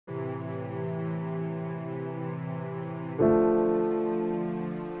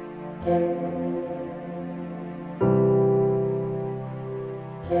Hello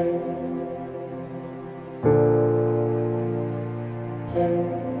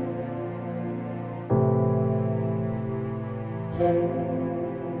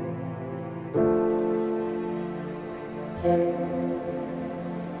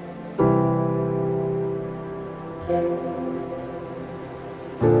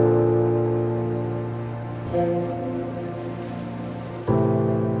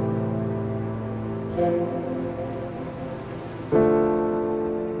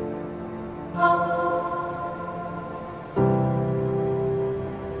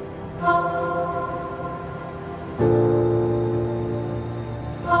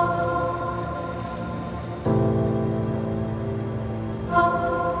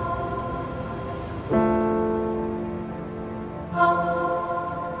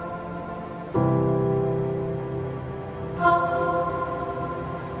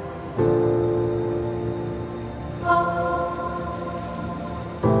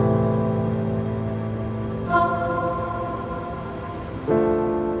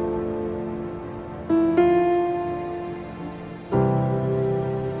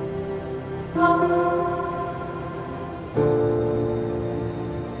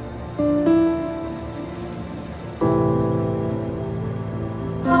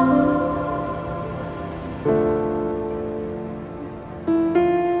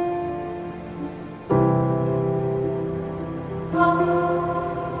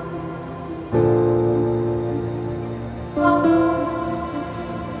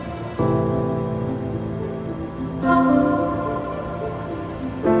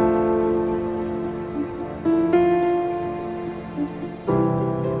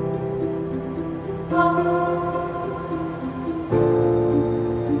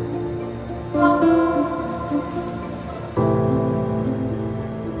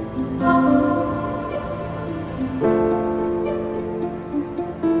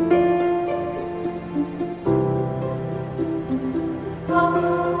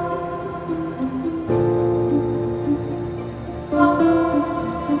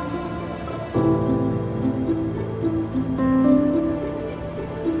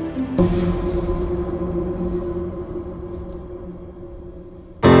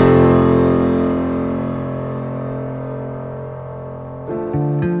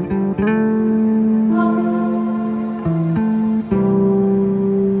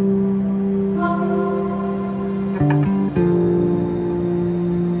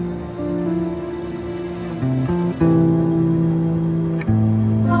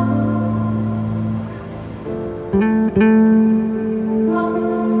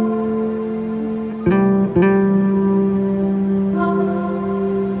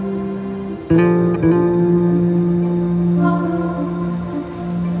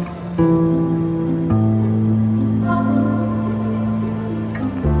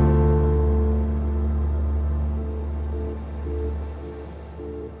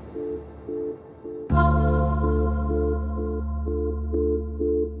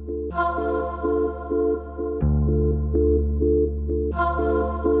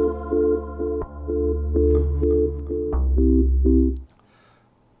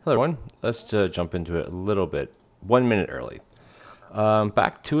everyone, let's jump into it a little bit, 1 minute early.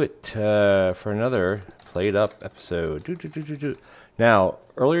 Back to it for another Played Up episode. Now,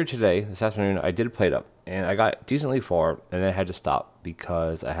 earlier today, this afternoon, I did Played Up, and I got decently far, and then I had to stop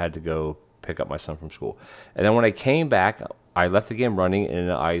because I had to go pick up my son from school. And then when I came back, I left the game running,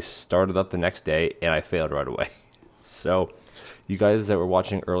 and I started up the next day, and I failed right away. So, you guys that were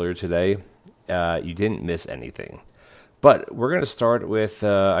watching earlier today, you didn't miss anything. But we're going to start with,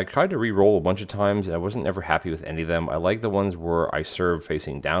 I tried to re-roll a bunch of times, and I wasn't ever happy with any of them. I like the ones where I serve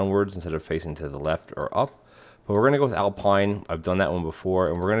facing downwards instead of facing to the left or up. But we're going to go with Alpine. I've done that one before,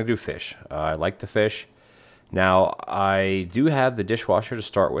 and we're going to do fish. I like the fish. Now, I do have the dishwasher to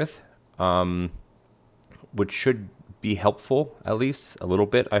start with, which should be helpful, at least a little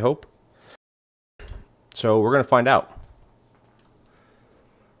bit, I hope. So we're going to find out.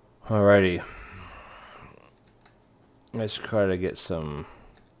 Alrighty. Let's try to get some.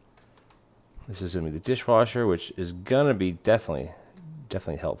 This is going to be the dishwasher, which is going to be definitely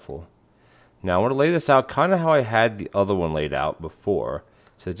helpful. Now, I want to lay this out kind of how I had the other one laid out before.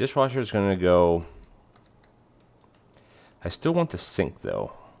 So the dishwasher is going to go. I still want the sink,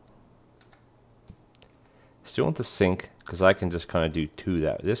 though. Still want the sink, because I can just kind of do two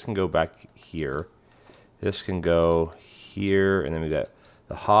that. This can go back here. This can go here, and then we got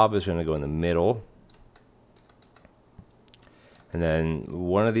the hob is going to go in the middle. And then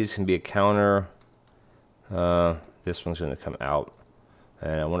one of these can be a counter. This one's going to come out.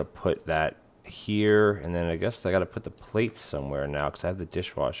 And I want to put that here, and then I guess I got to put the plates somewhere now because I have the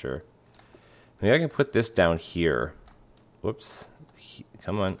dishwasher. Maybe I can put this down here. Whoops.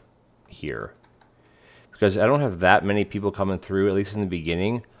 Come on. Here. Because I don't have that many people coming through, at least in the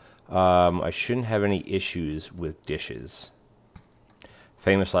beginning. I shouldn't have any issues with dishes.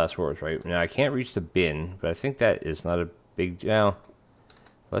 Famous last words, right? Now, I can't reach the bin, but I think that is not a big deal.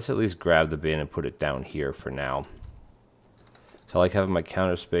 Let's at least grab the bin and put it down here for now. So I like having my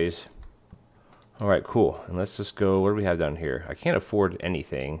counter space. All right, cool. And let's just go, what do we have down here? I can't afford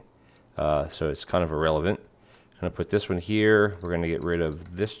anything, so it's kind of irrelevant. I'm going to put this one here. We're going to get rid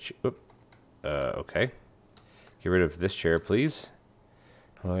of this. Okay. Get rid of this chair, please.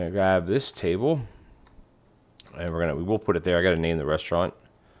 I'm going to grab this table. And we will put it there. I got to name the restaurant.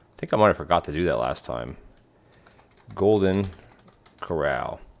 I think I might have forgot to do that last time. Golden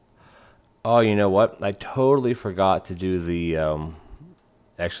Corral. Oh, you know what? I totally forgot to do the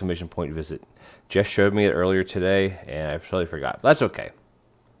exclamation point visit. Jeff showed me it earlier today, and I totally forgot. But that's okay.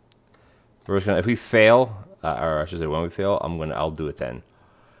 We're just gonna, if we fail, or I should say when we fail, I'll do it then.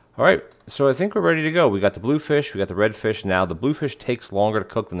 All right. So I think we're ready to go. We got the blue fish. We got the red fish. Now the blue fish takes longer to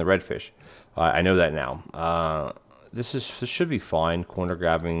cook than the red fish. I know that now. This should be fine. Corner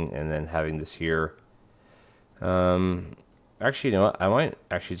grabbing and then having this here. Actually, you know what? I might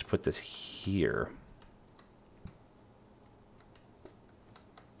actually just put this here.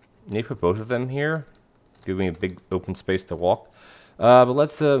 Maybe put both of them here. Give me a big open space to walk. But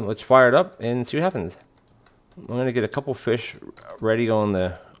let's fire it up and see what happens. I'm gonna get a couple fish ready on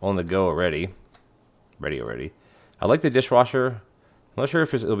the go already. Ready already. I like the dishwasher. I'm not sure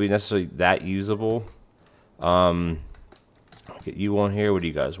if it'll be necessarily that usable. I'll get you on here. What do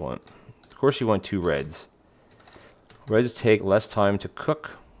you guys want? Of course, you want 2 reds. Reds take less time to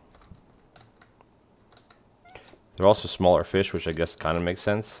cook. They're also smaller fish, which I guess kind of makes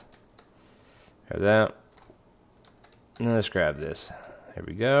sense. Grab that. And let's grab this. There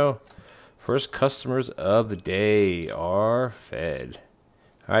we go. First customers of the day are fed.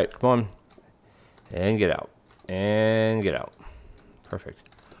 All right, come on. And get out. And get out. Perfect.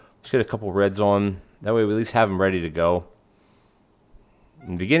 Let's get a couple reds on. That way we at least have them ready to go.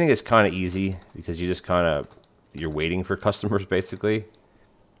 In the beginning, it's kind of easy because you just you're waiting for customers, basically.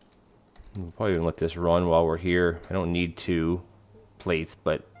 We'll probably even let this run while we're here. I don't need 2 plates,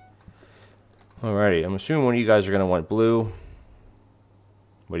 but... Alrighty, I'm assuming one of you guys are going to want blue.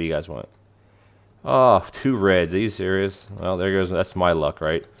 What do you guys want? Oh, 2 reds. Are you serious? Well, there goes... That's my luck,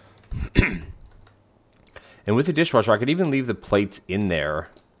 right? And with the dishwasher, I could even leave the plates in there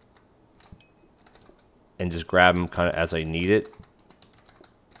and just grab them kind of as I need it.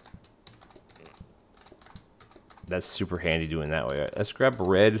 That's super handy doing that way. Right, let's grab a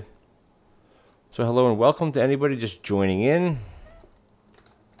red. So hello and welcome to anybody just joining in.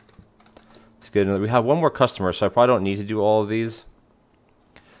 It's good. We have one more customer, so I probably don't need to do all of these.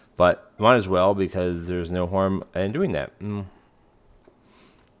 But might as well because there's no harm in doing that.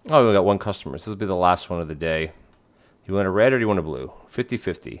 Oh, we got one customer. So this will be the last one of the day. You want a red or do you want a blue?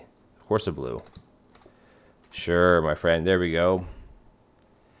 50-50. Of course a blue. Sure, my friend. There we go.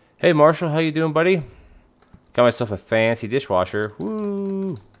 Hey, Marshall. How you doing, buddy? Got myself a fancy dishwasher.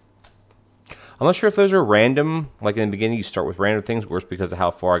 Woo! I'm not sure if those are random. Like in the beginning, you start with random things. Worse because of how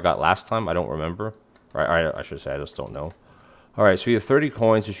far I got last time. I don't remember. Right, I should say I just don't know. All right, so we have 30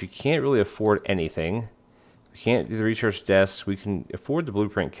 coins, which we can't really afford anything. We can't do the research desk. We can afford the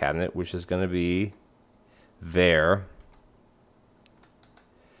blueprint cabinet, which is going to be there.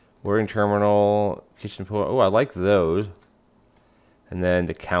 Ordering terminal, kitchen pool. Oh, I like those. And then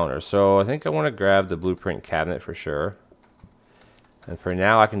the counter. So I think I want to grab the blueprint cabinet for sure. And for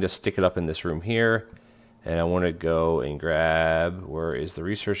now, I can just stick it up in this room here. And I want to go and grab, where is the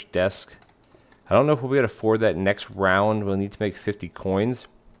research desk? I don't know if we'll be able to afford that next round. We'll need to make 50 coins.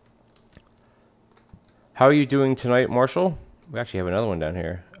 How are you doing tonight, Marshall? We actually have another one down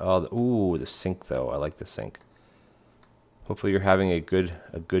here. Oh, ooh, the sink though. I like the sink. Hopefully you're having a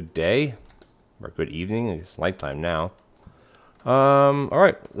good day or a good evening. It's nighttime now. All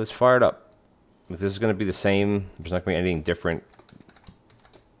right, let's fire it up. If this is going to be the same, there's not going to be anything different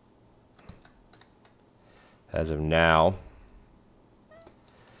as of now.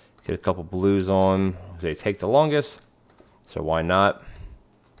 Get a couple blues on. They take the longest, so why not?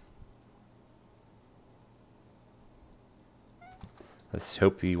 Let's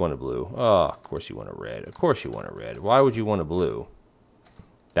hope you want a blue. Oh, of course you want a red. Of course you want a red. Why would you want a blue?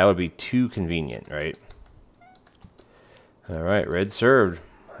 That would be too convenient, right? All right, red served.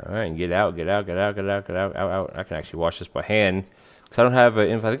 All right, and get out, get out, get out, get out, get out, out. I can actually wash this by hand. Because I don't have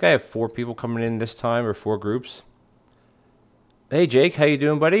I think I have 4 people coming in this time, or 4 groups. Hey Jake, how you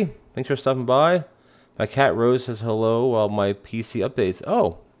doing, buddy? Thanks for stopping by. My cat Rose says hello while my PC updates.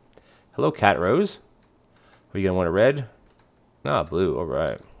 Oh, hello cat Rose. Are you gonna want a red? Ah, blue. All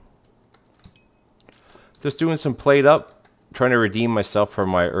right. Just doing some played up, trying to redeem myself from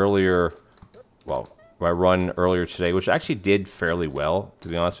my earlier, well, my run earlier today, which actually did fairly well, to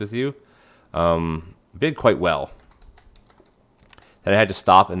be honest with you. Did quite well. Then I had to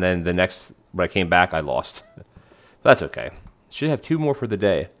stop, and then when I came back, I lost. But that's okay. Should have 2 more for the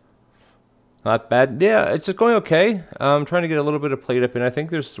day. Not bad. Yeah, it's just going okay. I'm trying to get a little bit of played up, and I think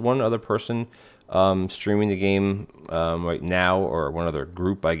there's one other person streaming the game right now, or one other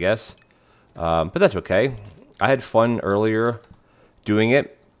group, I guess. But that's okay. I had fun earlier doing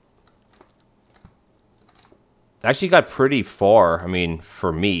it. I actually got pretty far. I mean,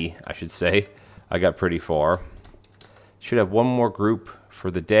 for me, I should say. I got pretty far. Should have one more group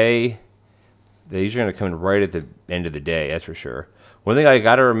for the day. They're usually going to come in right at the end of the day, that's for sure. One thing I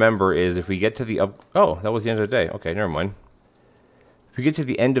got to remember is if we get to the oh, that was the end of the day. Okay, never mind. If we get to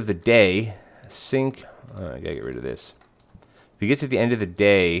the end of the day, sync. I got to get rid of this. If we get to the end of the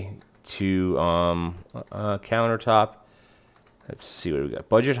day to countertop. Let's see what we got.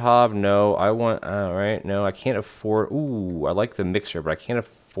 Budget hob, no. I want, all right, no, I can't afford. Ooh, I like the mixer, but I can't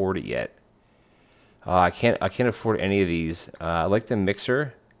afford it yet. I can't afford any of these. I like the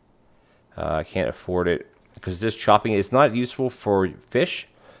mixer. I can't afford it because this chopping is not useful for fish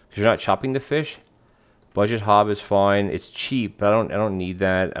because you're not chopping the fish. Budget hob is fine. It's cheap, but I don't need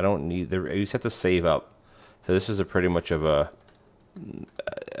that. I don't need the. You just have to save up. So this is a pretty much of a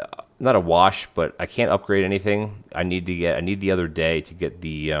not a wash, but I can't upgrade anything. I need the other day to get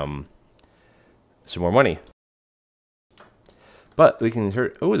the some more money. But we can.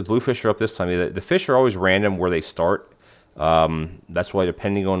 Oh, the bluefish are up this time. The fish are always random where they start. That's why,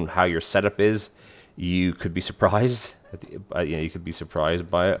 depending on how your setup is, you could be surprised. You could be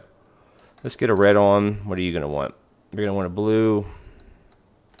surprised by it. Let's get a red on. What are you gonna want? You're gonna want a blue.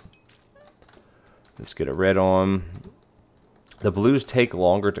 Let's get a red on. The blues take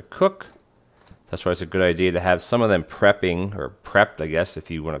longer to cook. That's why it's a good idea to have some of them prepping, or prepped, I guess, if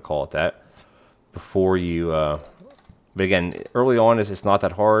you want to call it that, before you. But again, early on, it's not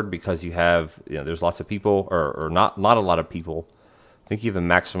that hard because you have, there's lots of people, or not a lot of people. I think you have a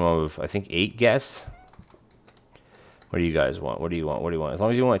maximum of, I think, 8 guests. What do you guys want? What do you want? What do you want? As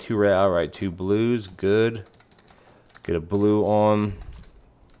long as you want 2 red, all right, 2 blues, good. Get a blue on.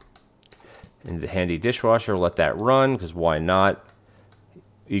 In the handy dishwasher, let that run, because why not?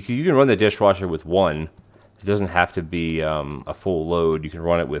 You can run the dishwasher with 1. It doesn't have to be a full load. You can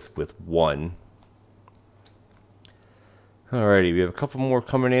run it with 1. Alrighty, we have a couple more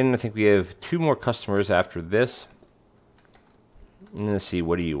coming in. I think we have 2 more customers after this. And let's see,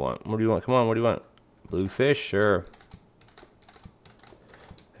 what do you want? What do you want? Come on, what do you want? Blue fish, sure.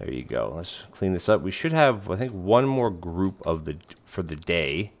 There you go. Let's clean this up. We should have, I think, 1 more group for the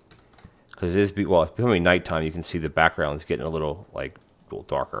day. Because it's becoming nighttime. You can see the background's getting a little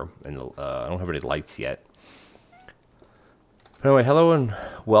darker, and I don't have any lights yet. But anyway, hello and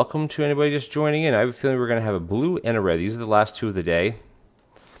welcome to anybody just joining in. I have a feeling we're going to have a blue and a red. These are the last 2 of the day.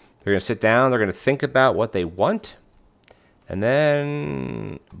 They're going to sit down. They're going to think about what they want. And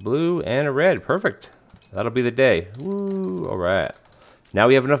then blue and a red. Perfect. That'll be the day. Woo. All right. Now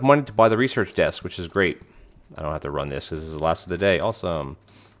we have enough money to buy the research desk, which is great. I don't have to run this because this is the last of the day. Awesome.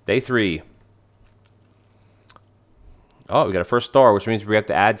 Day 3. Oh, we got a first star, which means we have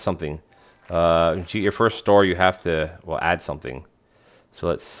to add something. To get your first star, you have to, add something. So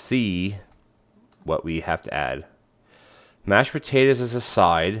let's see what we have to add. Mashed potatoes is a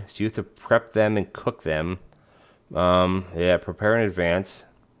side, so you have to prep them and cook them. Yeah, prepare in advance.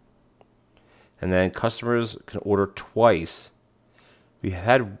 And then customers can order twice. We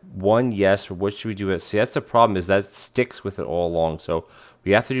had 1 yes, or what should we do? See, that's the problem, is that sticks with it all along. So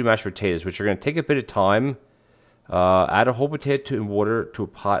we have to do mashed potatoes, which are going to take a bit of time. Add a whole potato in water to a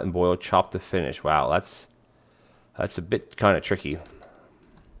pot and boil, chop to finish. Wow, that's a bit kind of tricky.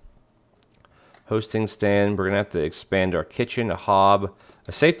 Hosting stand, we're going to have to expand our kitchen. A hob,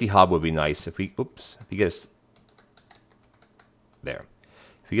 a safety hob would be nice. If you get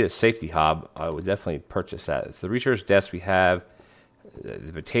a safety hob, I would definitely purchase that. It's the research desk we have.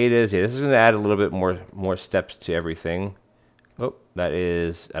 The potatoes, yeah, this is going to add a little bit more steps to everything. Oh, that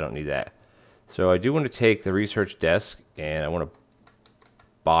is, I don't need that. So I do want to take the research desk, and I want to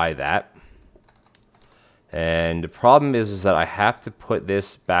buy that. And the problem is that I have to put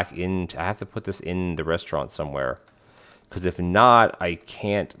this back in. I have to put this in the restaurant somewhere, because if not, I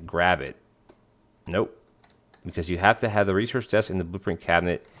can't grab it. Nope. Because you have to have the research desk and the blueprint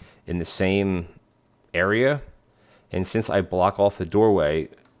cabinet in the same area. And since I block off the doorway,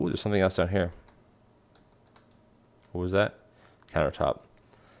 ooh, there's something else down here. What was that? Countertop.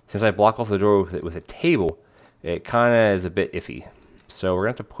 Since I block off the door with a table, it kind of is a bit iffy. So we're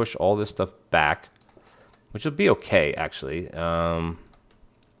going to have to push all this stuff back, which will be okay, actually.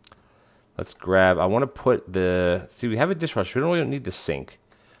 Let's grab, I want to put the, see, we have a dishwasher. We don't really need the sink.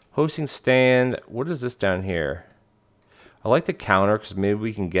 Hosting stand, what is this down here? I like the counter because maybe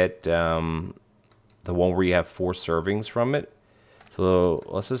we can get the one where you have 4 servings from it. So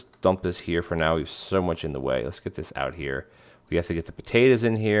let's just dump this here for now. We have so much in the way. Let's get this out here. We have to get the potatoes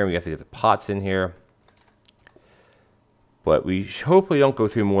in here. We have to get the pots in here. But we hopefully don't go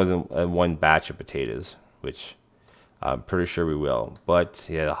through more than one batch of potatoes, which I'm pretty sure we will. But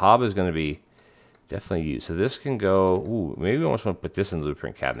yeah, the hob is going to be definitely used. So this can go, ooh, maybe we almost want to put this in the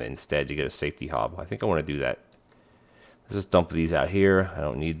blueprint cabinet instead to get a safety hob. I think I want to do that. Let's just dump these out here. I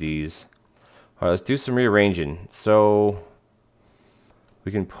don't need these. All right, let's do some rearranging. So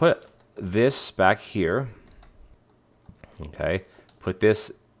we can put this back here. Okay, put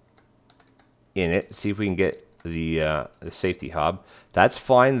this in it. See if we can get the safety hob. That's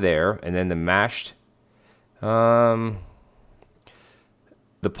fine there. And then the mashed, the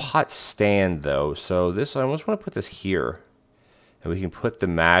pot stand though. So this, I almost want to put this here, and we can put the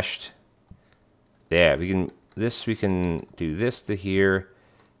mashed. Yeah, we can. This we can do this to here.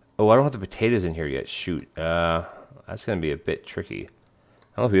 Oh, I don't have the potatoes in here yet. Shoot, that's gonna be a bit tricky.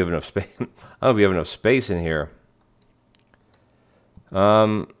 I don't know if we have enough space. I don't know if we have enough space in here.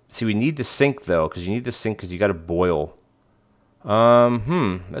 See, we need the sink though, because you need the sink because you got to boil.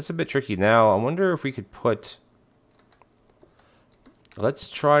 That's a bit tricky now. I wonder if we could put. Let's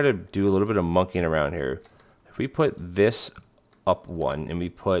try to do a little bit of monkeying around here. If we put this up one and we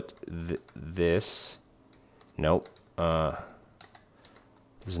put this, nope.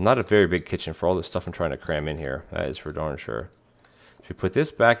 This is not a very big kitchen for all the stuff I'm trying to cram in here. That is for darn sure. So we put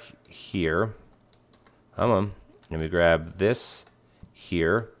this back here. Come on. And we grab this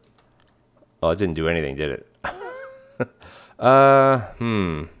here. Oh, it didn't do anything, did it? I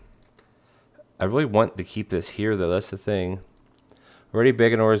really want to keep this here, though. That's the thing. Already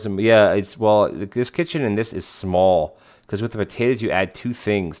big and orders. Yeah, it's, well, this kitchen and this is small. Because with the potatoes, you add 2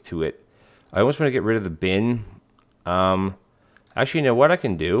 things to it. I almost want to get rid of the bin. Actually, you know what I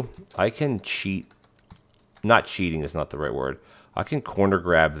can do? I can cheat. Not cheating is not the right word. I can corner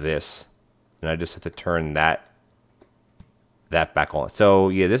grab this. And I just have to turn that back on. So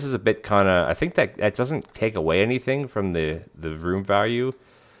yeah, this is a bit kind of, I think that doesn't take away anything from the room value.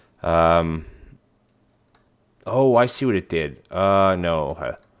 Oh, I see what it did.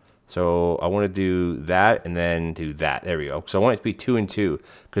 No. So I want to do that and then do that. There we go. So I want it to be 2 and 2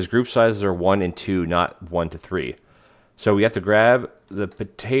 because group sizes are 1 and 2, not 1 to 3. So we have to grab the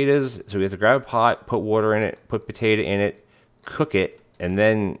potatoes. So we have to grab a pot, put water in it, put potato in it, cook it, and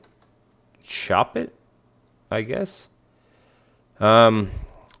then chop it, I guess.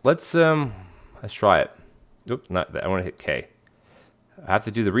 Let's try it. Oops, not that. I want to hit K. I have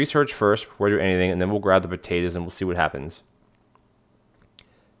to do the research first before I do anything, and then we'll grab the potatoes and we'll see what happens.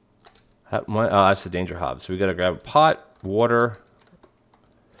 That's the danger hob. So we got to grab a pot, water,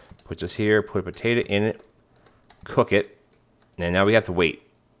 put this here, put a potato in it, cook it, and now we have to wait.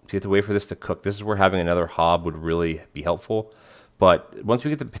 So you have to wait for this to cook. This is where having another hob would really be helpful. But once we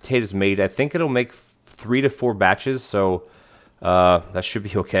get the potatoes made, I think it'll make 3 to 4 batches, so that should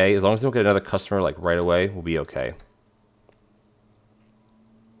be okay. As long as we don't get another customer like right away, we'll be okay.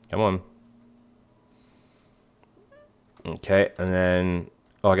 Come on. Okay, and then,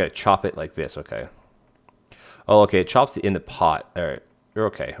 oh, I gotta chop it like this, okay. Oh, okay, it chops it in the pot. All right, we're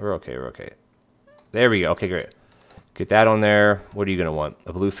okay, we're okay, we're okay. There we go, okay, great. Get that on there. What are you gonna want?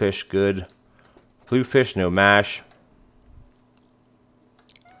 A bluefish, good. Bluefish, no mash.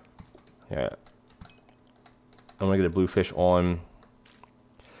 Yeah. I'm gonna get a bluefish on.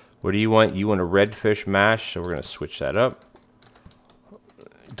 What do you want? You want a redfish mash, so we're gonna switch that up.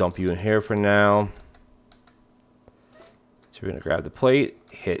 Dump you in here for now. So we're gonna grab the plate,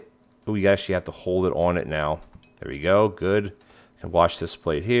 hit. Oh, we actually have to hold it on it now. There we go, good. And wash this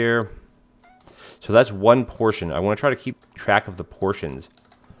plate here. So that's 1 portion. I want to try to keep track of the portions,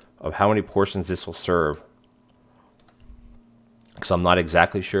 of how many portions this will serve, because I'm not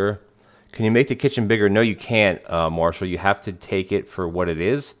exactly sure. Can you make the kitchen bigger? No, you can't, Marshall. You have to take it for what it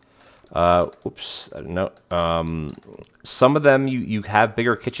is. Oops, I don't know. Some of them you have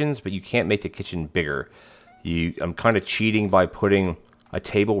bigger kitchens, but you can't make the kitchen bigger. I'm kind of cheating by putting a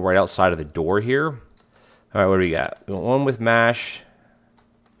table right outside of the door here. All right, what do we got? We want one with mash.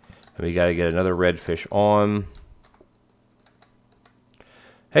 And we got to get another redfish on.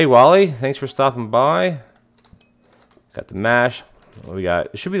 Hey, Wally. Thanks for stopping by. Got the mash. We got,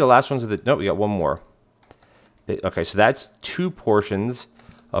 it should be the last ones of the, nope, we got one more. Okay, so that's 2 portions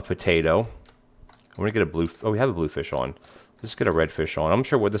of potato. I'm gonna get a blue, oh, we have a blue fish on. Let's get a red fish on. I'm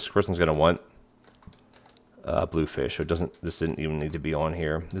sure what this person's gonna want. Blue fish, so it doesn't, this didn't even need to be on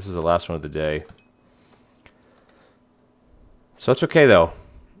here. This is the last one of the day. So that's okay though.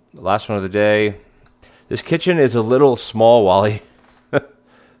 The last one of the day. This kitchen is a little small, Wally.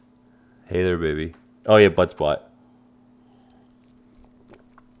 Hey there, baby. Oh yeah, butt spot.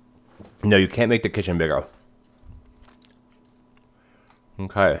 No, you can't make the kitchen bigger.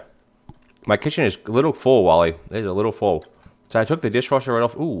 Okay. My kitchen is a little full, Wally. It's a little full. So I took the dishwasher right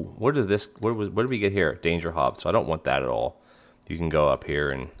off. Ooh, what is this? What did we get here? Danger hob. So I don't want that at all. You can go up here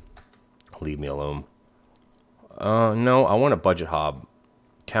and leave me alone. No, I want a budget hob.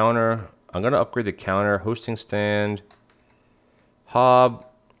 Counter. I'm going to upgrade the counter. Hosting stand. Hob.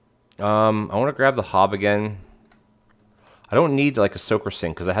 I want to grab the hob again. I don't need like a soaker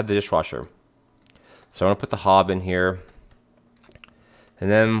sink because I have the dishwasher. So I'm going to put the hob in here. And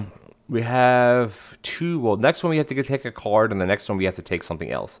then we have 2. Well, next one we have to take a card, and the next one we have to take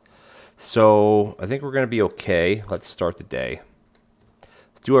something else. So I think we're going to be okay. Let's start the day.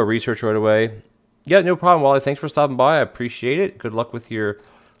 Let's do our research right away. Yeah, no problem, Wally. Thanks for stopping by. I appreciate it. Good luck with your...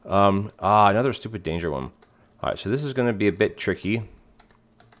 another stupid danger one. All right, so this is going to be a bit tricky.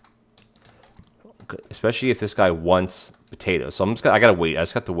 Especially if this guy wants potatoes. So I gotta wait. I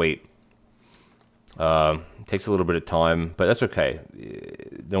just have to wait. It takes a little bit of time, but that's okay.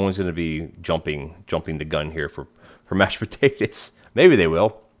 No one's gonna be jumping the gun here for mashed potatoes. Maybe they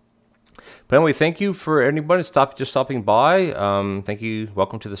will. But anyway, thank you for anybody just stopping by. Thank you.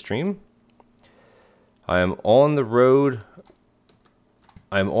 Welcome to the stream. I am on the road.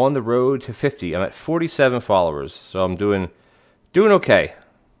 I'm on the road to 50. I'm at 47 followers, so I'm doing okay.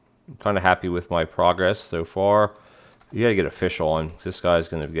 I'm kind of happy with my progress so far. You gotta get a fish on. This guy's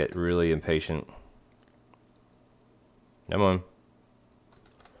gonna get really impatient. Come on.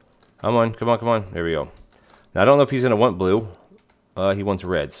 Come on, come on, come on. There we go. Now, I don't know if he's gonna want blue. He wants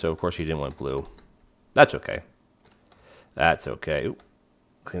red, so of course he didn't want blue. That's okay. That's okay. Ooh,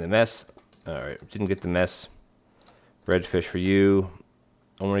 clean the mess. Alright, didn't get the mess. Red fish for you.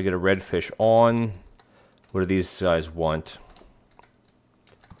 I want to get a red fish on. What do these guys want?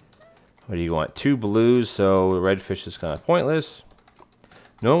 What do you want? 2 blues, so the red fish is kind of pointless.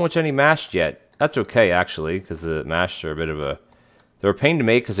 No one wants any mashed yet. That's okay, actually, because the mashed are a bit of a... They're a pain to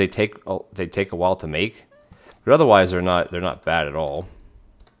make because they take a while to make. But otherwise, they're not bad at all.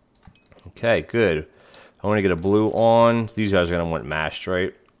 Okay, good. I want to get a blue on. These guys are going to want mashed,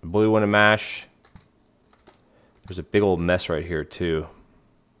 right? Blue want to mash. There's a big old mess right here, too.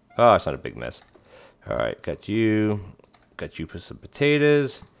 Oh, it's not a big mess. All right, got you. Got you for some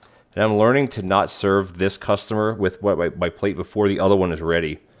potatoes. And I'm learning to not serve this customer with my plate before the other one is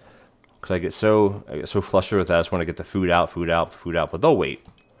ready. Because I get so flustered with that. I just want to get the food out. But they'll wait.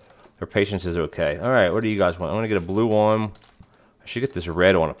 Their patience is okay. All right, what do you guys want? I want to get a blue on. I should get this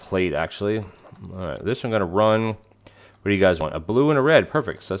red on a plate, actually. All right, this I'm going to run. What do you guys want? A blue and a red.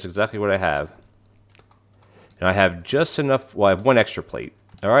 Perfect. So that's exactly what I have. And I have just enough. Well, I have 1 extra plate.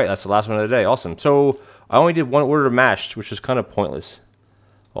 All right, that's the last one of the day. Awesome. So I only did 1 order of mashed, which is kind of pointless.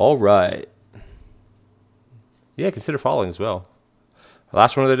 All right. Yeah, consider following as well.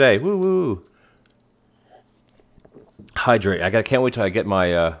 Last one of the day. Woo woo. Hydrate. Can't wait till I get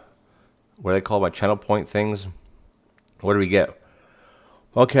my what do they call my channel point things. What do we get?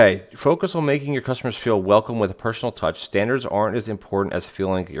 Okay. Focus on making your customers feel welcome with a personal touch. Standards aren't as important as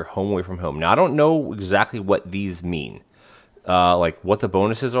feeling like you're home away from home. Now I don't know exactly what these mean. Like what the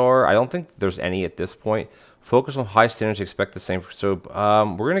bonuses are. I don't think there's any at this point. Focus on high standards, expect the same. So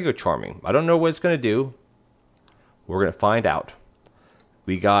we're going to go charming. I don't know what it's going to do. We're going to find out.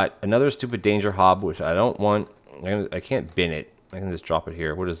 We got another stupid danger hob, which I don't want. I can't bin it. I can just drop it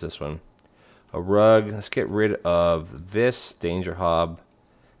here. What is this one? A rug. Let's get rid of this danger hob.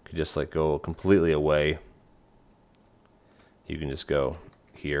 Could just like go completely away. You can just go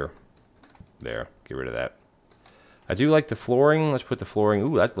here. There. Get rid of that. I do like the flooring. Let's put the flooring.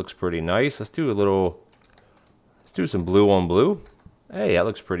 Ooh, that looks pretty nice. Let's do some blue on blue. Hey, that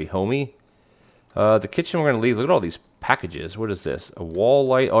looks pretty homey. The kitchen we're going to leave. Look at all these packages. What is this? A wall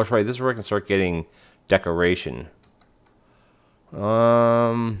light. Oh, that's right. This is where I can start getting decoration.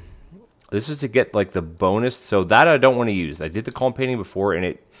 This is to get like the bonus. So that I don't want to use. I did the calm painting before, and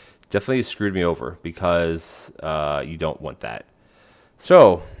it definitely screwed me over because you don't want that.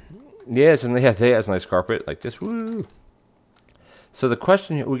 So, yes, and they have a nice carpet like this. Woo! So the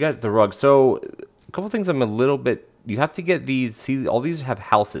question, we got the rug. So a couple things I'm a little bit, you have to get these, see, all these have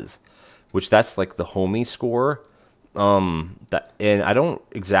houses, which that's like the homey score. And I don't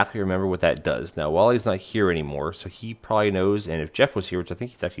exactly remember what that does. Now, Wally's not here anymore, so he probably knows. And if Jeff was here, which I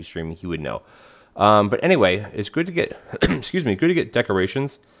think he's actually streaming, he would know. But anyway, it's good to get, excuse me, good to get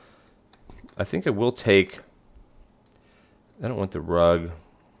decorations. I think I will take, I don't want the rug.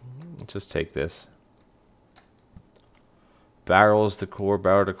 Let's just take this. Barrels decor,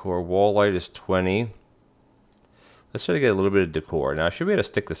 barrel decor, wall light is 20. Let's try to get a little bit of decor. Now, I should be able to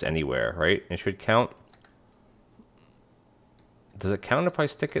stick this anywhere, right? It should count. Does it count if I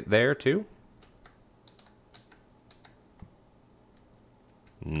stick it there, too?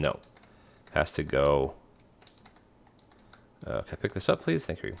 No. Has to go. Can I pick this up, please?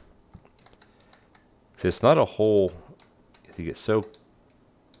 Thank you. See, it's not a whole. You get so.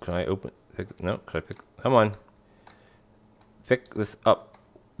 Can I open? No. Can I pick? Come on. Pick this up.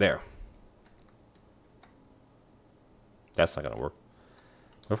 There. That's not gonna work.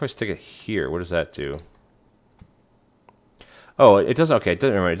 What if I stick it here? What does that do? Oh, it doesn't. Okay, it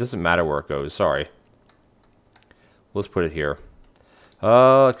doesn't matter where it goes. Sorry. Let's put it here.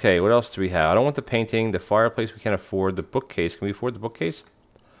 Okay, what else do we have? I don't want the painting, the fireplace we can't afford, the bookcase. Can we afford the bookcase?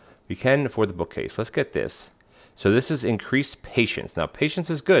 We can afford the bookcase. Let's get this. So this is increased patience. Now, patience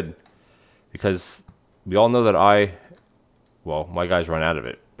is good because we all know that well, my guys run out of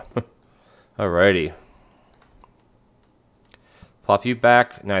it. Alrighty. Plop you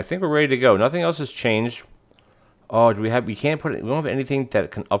back. Now, I think we're ready to go. Nothing else has changed. Oh, we don't have anything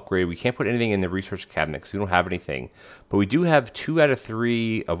that can upgrade. We can't put anything in the research cabinet because we don't have anything. But we do have 2 out of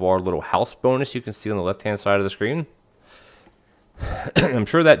 3 of our little house bonus you can see on the left-hand side of the screen. I'm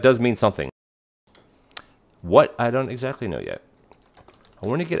sure that does mean something. What? I don't exactly know yet. I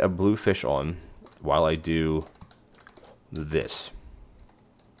want to get a blue fish on while I do this.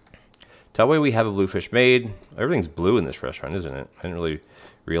 That way we have a blue fish made. Everything's blue in this restaurant, isn't it? I didn't really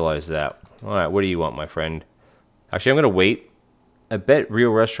realize that. All right, what do you want, my friend? Actually, I'm going to wait. I bet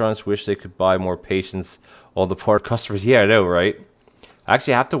real restaurants wish they could buy more patience on the part of customers. Yeah, I know, right? I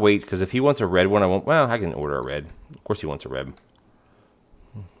actually have to wait because if he wants a red one, I can order a red. Of course he wants a red.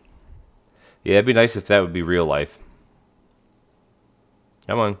 Yeah, it'd be nice if that would be real life.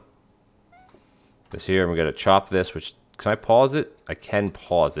 Come on. This here, and we're going to chop this, which, can I pause it? I can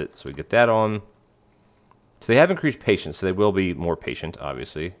pause it, so we get that on. So they have increased patience, so they will be more patient,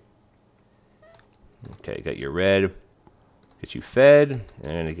 obviously. Okay, you got your red. Get you fed.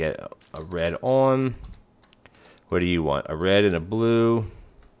 And to get a red on. What do you want? A red and a blue.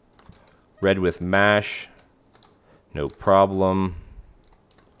 Red with mash. No problem.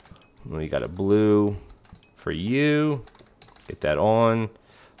 We got a blue for you. Get that on.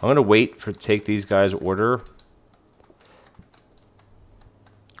 I'm going to wait to take these guys' order.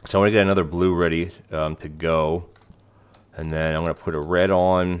 So I'm going to get another blue ready to go. And then I'm going to put a red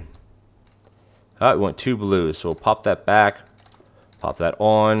on. We want 2 blues, so we'll pop that back. Pop that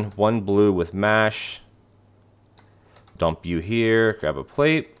on. 1 blue with mash. Dump you here. Grab a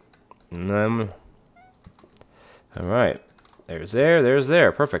plate. And then... Alright. There's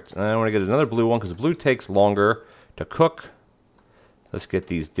there. Perfect. And I want to get another blue one because the blue takes longer to cook. Let's get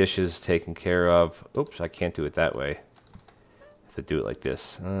these dishes taken care of. Oops, I can't do it that way. I have to do it like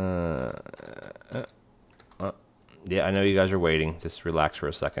this. Yeah, I know you guys are waiting. Just relax for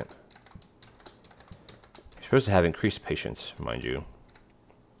a second. You're supposed to have increased patience, mind you.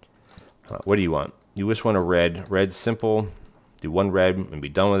 What do you want? You just want a red. Red, simple. Do 1 red and be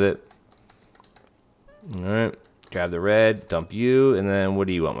done with it. Alright. Grab the red, dump you, and then what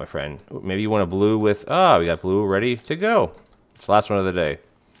do you want, my friend? Maybe you want a blue with... we got blue ready to go. It's the last one of the day.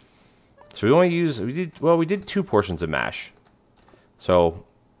 So we only we did 2 portions of mash. So...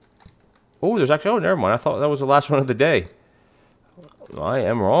 Oh, there's actually... Oh, never mind. I thought that was the last one of the day. I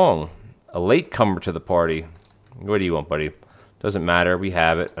am wrong. A late comer to the party. What do you want, buddy? Doesn't matter. We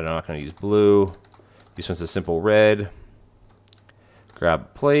have it. I'm not going to use blue. This one's a simple red. Grab a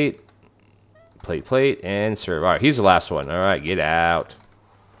plate. Plate, and serve. Alright, he's the last one. Alright, get out.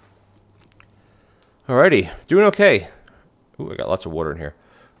 Alrighty. Doing okay. Ooh, I got lots of water in here.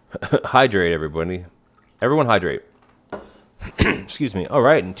 Hydrate, everybody. Everyone hydrate. Excuse me.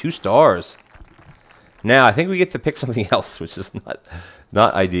 Alright, and 2 stars. Now, I think we get to pick something else, which is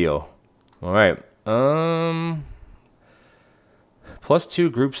not ideal. Alright. +2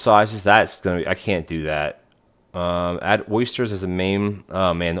 group sizes. That's gonna be... I can't do that. Add oysters as a main.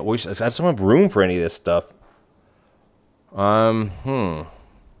 Oh man, the oysters. I just don't have room for any of this stuff. I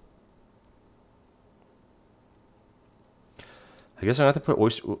guess I have to put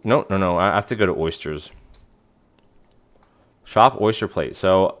oyster. No. I have to go to oysters. Shop oyster plate.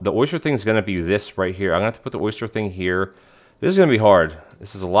 So the oyster thing is gonna be this right here. I'm gonna have to put the oyster thing here. This is gonna be hard.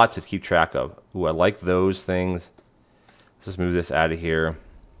 This is a lot to keep track of. Ooh, I like those things. Let's just move this out of here.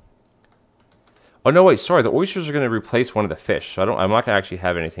 Oh, no, wait, sorry. The oysters are going to replace one of the fish. So I'm not going to actually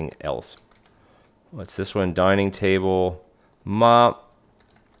have anything else. What's this one? Dining table. Mop.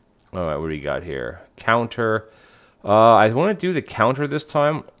 All right, what do we got here? Counter. I want to do the counter this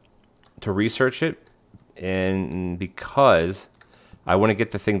time to research it. And because I want to get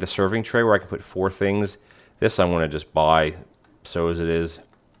the serving tray where I can put 4 things. This I want to just buy so as it is.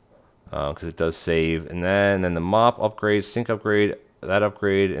 Because it does save. And then the mop upgrade, sink upgrade, that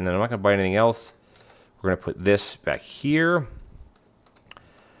upgrade. And then I'm not going to buy anything else. We're going to put this back here.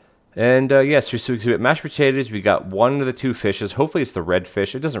 And yes, so we got mashed potatoes. We got 1 of the 2 fishes. Hopefully it's the red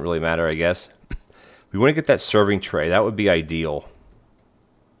fish. It doesn't really matter, I guess. We want to get that serving tray. That would be ideal.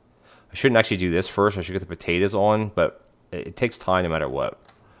 I shouldn't actually do this first. I should get the potatoes on, but it takes time no matter what.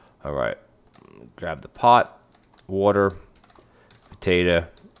 All right. Grab the pot, water, potato,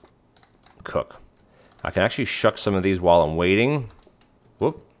 cook. I can actually shuck some of these while I'm waiting.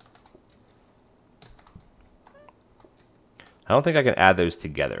 Whoop. I don't think I can add those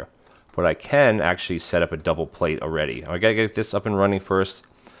together, but I can actually set up a double plate already. I gotta get this up and running first.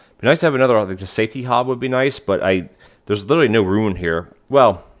 Be nice to have another, like the safety hob would be nice, but there's literally no room here.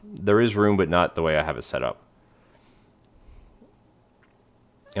 Well, there is room, but not the way I have it set up.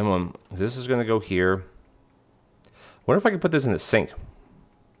 And this is gonna go here. Wonder if I can put this in the sink.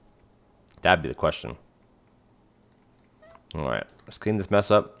 That'd be the question. All right, let's clean this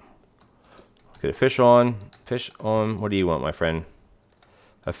mess up. Get a fish on. Fish on. What do you want, my friend?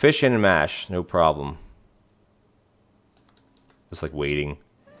 A fish and a mash. No problem. Just like waiting.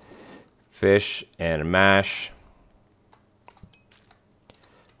 Fish and a mash.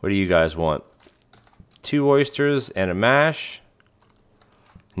 What do you guys want? 2 oysters and a mash.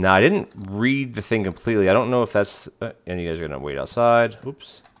 Now, I didn't read the thing completely. I don't know if that's... and you guys are going to wait outside.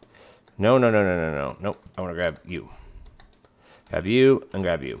 Oops. No. Nope. I want to grab you. Grab you and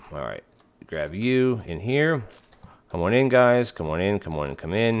grab you. All right. Grab you in here. Come on in, guys. Come on in.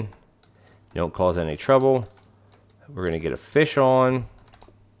 Come in. Don't cause any trouble. We're going to get a fish on.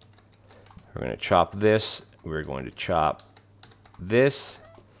 We're going to chop this. We're going to chop this.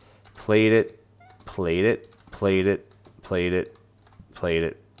 Plate it. Plate it. Plate it. Plate it. Plate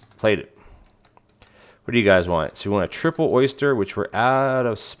it. Plate it. What do you guys want? So you want a triple oyster, which we're out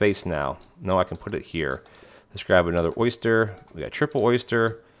of space now. No, I can put it here. Let's grab another oyster. We got triple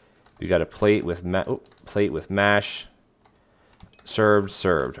oyster. We got a plate with mash.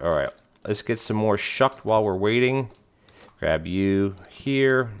 Served. All right. Let's get some more shucked while we're waiting. Grab you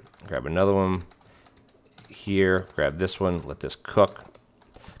here. Grab another one here. Grab this one. Let this cook.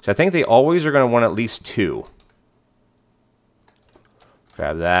 So I think they always are going to want at least 2.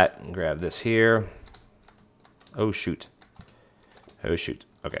 Grab that and grab this here. Oh, shoot.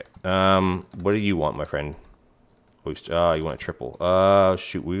 Okay. What do you want, my friend? Oh, you want a triple.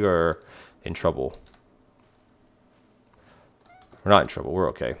 Shoot, we are in trouble. We're not in trouble. We're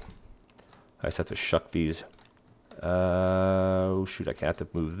okay. I just have to shuck these. Oh, shoot, I can't have to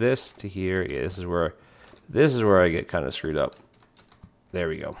move this to here. Yeah, this is where I get kind of screwed up. There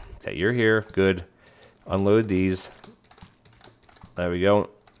we go. Okay, you're here. Good. Unload these. There we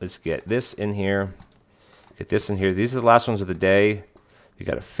go. Let's get this in here. Get this in here. These are the last ones of the day. We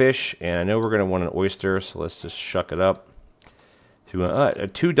got a fish, and I know we're going to want an oyster, so let's just shuck it up. So we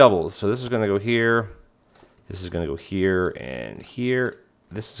want 2 doubles. So this is going to go here. This is going to go here and here.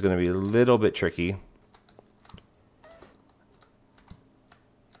 This is going to be a little bit tricky.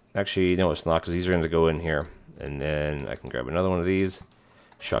 Actually, no, it's not, because these are going to go in here. And then I can grab another one of these,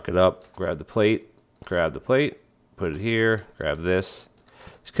 shuck it up, grab the plate, put it here, grab this.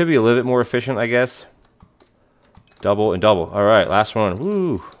 This could be a little bit more efficient, I guess. Double and double. All right, last one.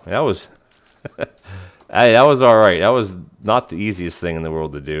 Woo, that was hey, that was all right. That was not the easiest thing in the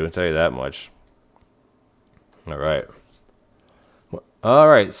world to do, I'll tell you that much. All right. All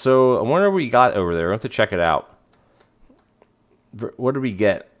right, so I wonder what we got over there. I have to check it out. What did we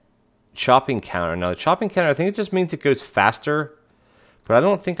get? Chopping counter. Now, the chopping counter, I think it just means it goes faster, but I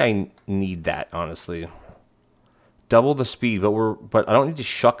don't think I need that, honestly. Double the speed, but I don't need to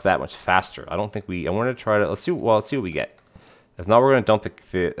shuck that much faster. I don't think I want to try to, let's see what we get. If not, we're going to dump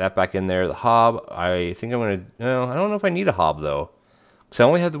that back in there. The hob, I think I'm going to, no, I don't know if I need a hob, though, because I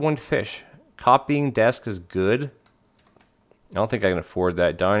only have the 1 fish. Copying desk is good. I don't think I can afford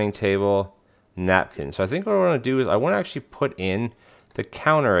that. Dining table, napkin. So I think what I want to do is I want to actually put in the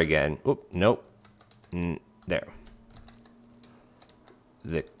counter again. Oop, nope. There.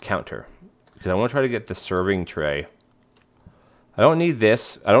 The counter. Because I want to try to get the serving tray. I don't need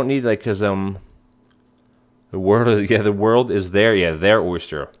this. I don't need, like, because the world is there. Yeah, their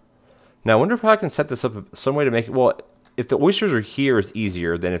oyster. Now I wonder if I can set this up some way to make it. Well, if the oysters are here, it's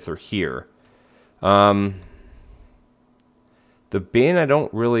easier than if they're here. The bin, I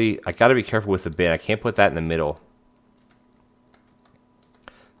got to be careful with the bin. I can't put that in the middle.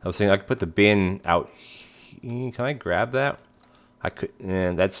 I was saying I could put the bin out. Can I grab that? I could.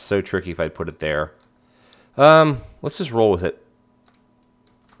 That's so tricky if I put it there. Let's just roll with it.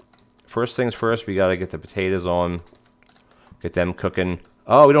 First things first, we got to get the potatoes on. Get them cooking.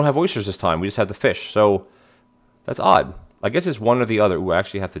 Oh, we don't have oysters this time. We just have the fish. So that's odd. I guess it's one or the other. Ooh, I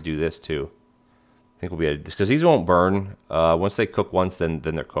actually have to do this too. I think we'll be able to, because these won't burn. Once they cook once, then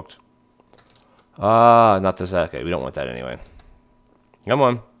they're cooked. Not this. Okay, we don't want that anyway. Come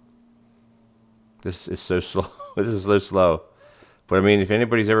on. This is so slow. This is so slow. But I mean, if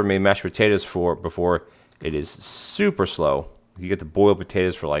anybody's ever made mashed potatoes before, it is super slow. You get to boil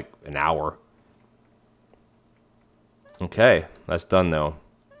potatoes for like an hour. Okay, that's done though.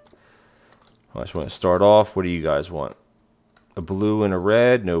 I just want to start off. What do you guys want? A blue and a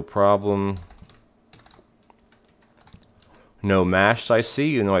red, no problem. No mashed, I see.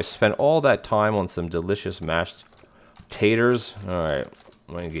 You know, I spent all that time on some delicious mashed taters. All right,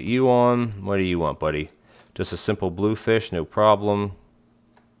 I'm going to get you on. What do you want, buddy? Just a simple blue fish, no problem.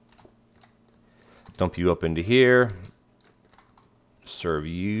 Dump you up into here. Serve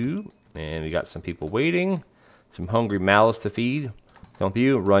you. And we got some people waiting. Some hungry mouths to feed. Dump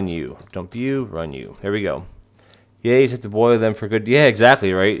you, run you. Dump you, run you. There we go. Yeah, you just have to boil them for good. Yeah,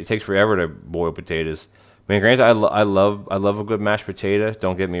 exactly, right? It takes forever to boil potatoes. I mean, granted, I love a good mashed potato.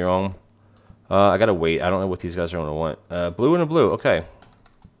 Don't get me wrong. I gotta wait. I don't know what these guys are gonna want. Blue and a blue. Okay.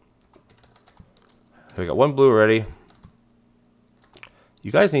 So we got one blue already.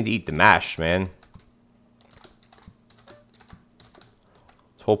 You guys need to eat the mash, man.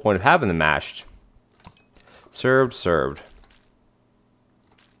 It's the whole point of having the mashed. Served, served.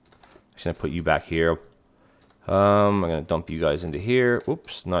 Just gonna put you back here. I'm gonna dump you guys into here.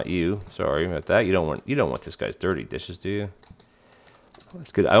 Oops, not you. Sorry about that. You don't want this guy's dirty dishes, do you?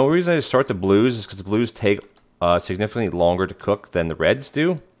 That's good. The only reason I start the blues is because the blues take significantly longer to cook than the reds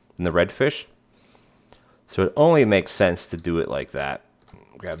do, than the red fish. So it only makes sense to do it like that.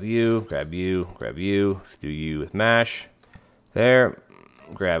 Grab you, grab you, grab you. Do you with mash. There.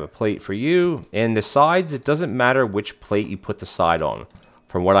 Grab a plate for you. And the sides, it doesn't matter which plate you put the side on,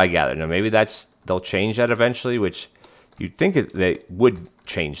 from what I gather. Now, maybe they'll change that eventually, which you'd think that they would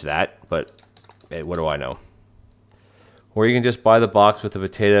change that, but hey, what do I know? Or you can just buy the box with the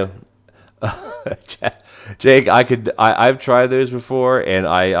potato. Jake, I've tried those before, and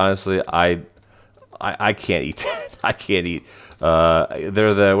I honestly, I can't eat that. I can't eat.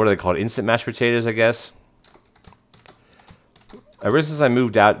 They're the, what are they called? Instant mashed potatoes, I guess. Ever since I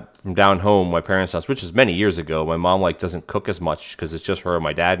moved out from down home, my parents' house, which was many years ago, my mom doesn't cook as much because it's just her and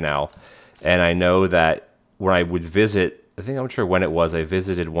my dad now. And I know that when I would visit, I'm not sure when it was, I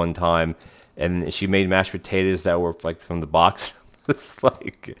visited one time, and she made mashed potatoes that were like from the box. It's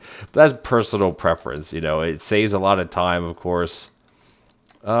like, that's personal preference, you know. It saves a lot of time, of course.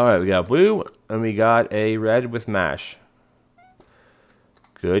 All right, we got blue, and we got a red with mash.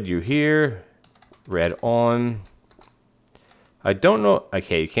 Good, you're here. Red on. I don't know.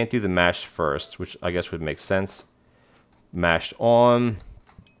 Okay, you can't do the mash first, which I guess would make sense. Mashed on.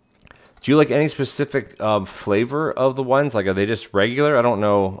 Do you like any specific flavor of the ones? Like, are they just regular? I don't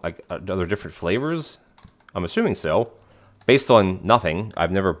know. Like, are there different flavors? I'm assuming so. Based on nothing.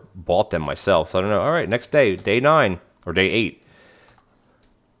 I've never bought them myself, so I don't know. All right, next day. Day 9. Or day 8.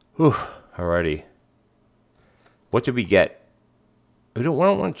 Whew. Alrighty. What did we get? I don't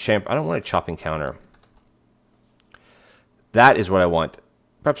want a chopping counter. That is what I want.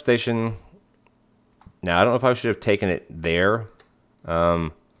 Prep station. Now, I don't know if I should have taken it there.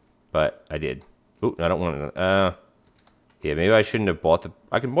 But I did. Ooh, I don't want to. Yeah, maybe I shouldn't have bought the.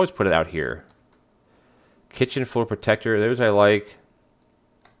 I can always put it out here. Kitchen floor protector. Those I like.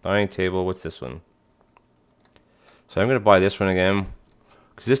 Dining table. What's this one? So I'm going to buy this one again,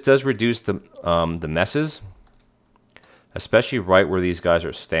 because this does reduce the messes, especially right where these guys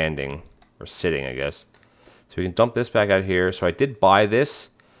are standing or sitting, I guess. So we can dump this back out here. So I did buy this.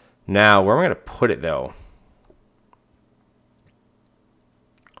 Now, where am I going to put it though?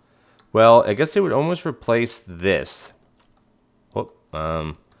 Well, I guess it would almost replace this. Oh,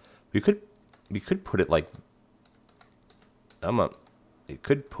 we could put it like. It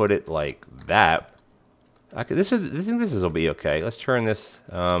could put it like that. I think this will be okay. Let's turn this.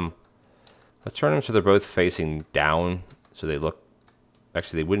 Let's turn them so they're both facing down, so they look.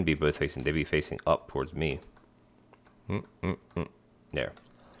 Actually, they wouldn't be both facing. They'd be facing up towards me. There.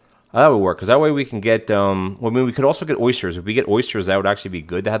 That would work, because that way we can get, well, I mean, we could also get oysters. If we get oysters, that would actually be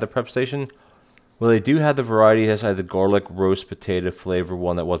good to have the prep station. Well, they do have the variety. It has the garlic roast potato flavor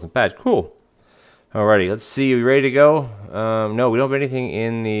one that wasn't bad. Cool. Alrighty, let's see. Are we ready to go? No, we don't have anything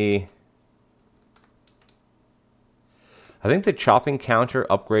in the... I think the chopping counter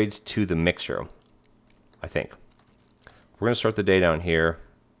upgrades to the mixer. I think. We're going to start the day down here.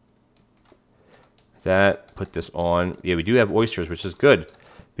 That, put this on. Yeah, we do have oysters, which is good.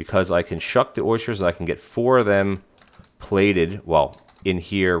 Because I can shuck the oysters and I can get 4 of them plated. Well, in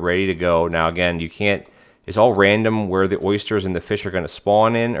here, ready to go. Now, again, you can't... It's all random where the oysters and the fish are going to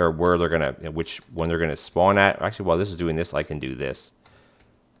spawn in, or where they're going to, which one they're going to spawn at. Actually, while this is doing this, I can do this.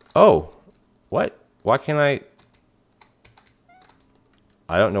 Oh, what? Why can't I?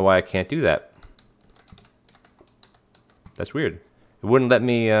 I don't know why I can't do that. That's weird. It wouldn't let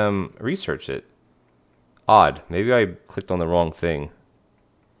me research it. Odd. Maybe I clicked on the wrong thing.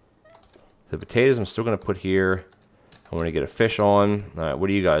 The potatoes I'm still going to put here. I want to get a fish on. All right, what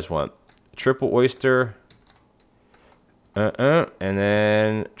do you guys want? Triple oyster. And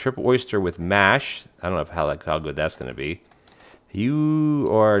then triple oyster with mash. I don't know how good that's going to be. You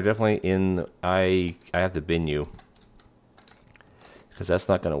are definitely in... I have to bin you. Because that's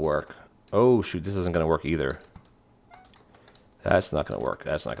not going to work. Oh, shoot. This isn't going to work either. That's not going to work.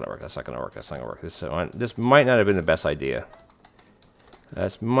 That's not going to work. That's not going to work. That's not going to work. This might not have been the best idea.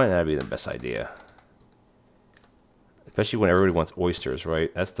 This might not be the best idea. Especially when everybody wants oysters,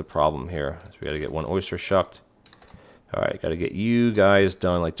 right? That's the problem here. So we got to get 1 oyster shucked. All right, got to get you guys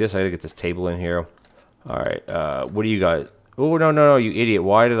done like this. I got to get this table in here. All right, what do you guys... Oh, no, you idiot.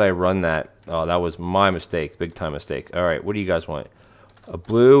 Why did I run that? Oh, that was my mistake. Big time mistake. All right, what do you guys want? A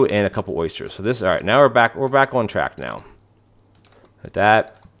blue and a couple oysters. So this... All right, now we're back on track now. Like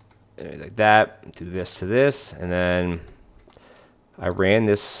that. Like that. Do this to this. And then I ran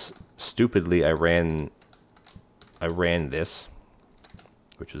this... Stupidly, I ran this,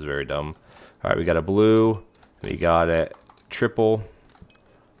 which was very dumb. All right, we got a blue, we got a triple.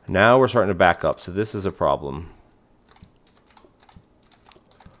 Now we're starting to back up, so this is a problem.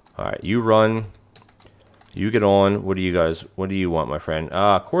 All right, you run, you get on. What do you want, my friend?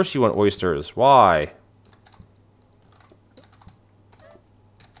 Of course you want oysters. Why?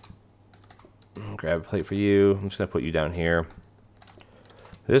 Grab a plate for you. I'm just gonna put you down here.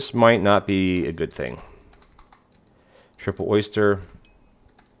 This might not be a good thing. Triple oyster.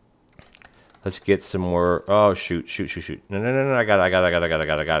 Let's get some more. Oh, shoot. No. I got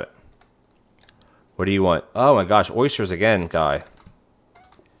it. What do you want? Oh my gosh, oysters again, guy.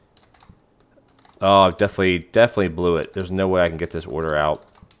 Oh, definitely blew it. There's no way I can get this order out.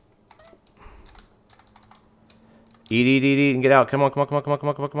 Eat, and get out. Come on.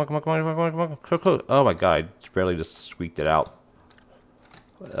 Oh my god, I barely just squeaked it out.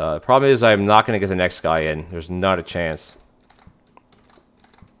 The problem is I'm not going to get the next guy in. There's not a chance.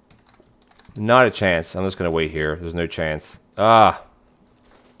 Not a chance. I'm just going to wait here. There's no chance. Ah.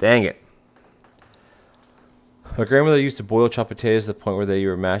 Dang it. My grandmother used to boil chopped potatoes to the point where they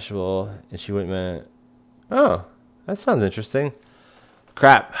were mashable, and she went, man. Oh, that sounds interesting.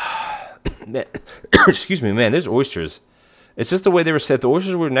 Crap. Excuse me, man. There's oysters. It's just the way they were set. The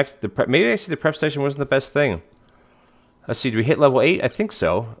oysters were next to the prep. Maybe actually the prep station wasn't the best thing. Let's see, do we hit level 8? I think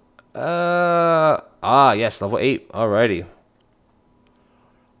so. Yes, level 8. Alrighty.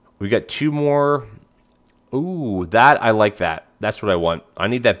 We got 2 more. Ooh, that, I like that. That's what I want. I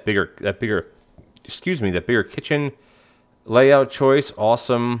need that bigger kitchen layout choice.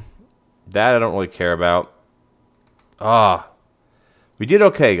 Awesome. That I don't really care about. We did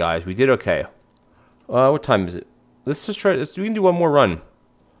okay, guys. We did okay. What time is it? Let's just try, we can do one more run.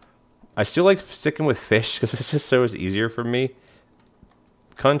 I still like sticking with fish because it's just so easier for me.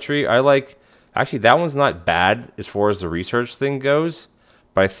 Country, I like... Actually, that one's not bad as far as the research thing goes.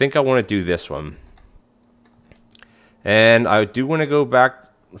 But I think I want to do this one. And I do want to go back...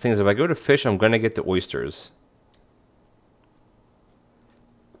 Things, if I go to fish, I'm going to get the oysters.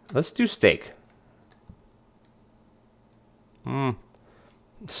 Let's do steak.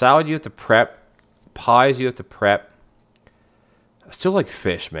 Salad you have to prep. Pies you have to prep. I still like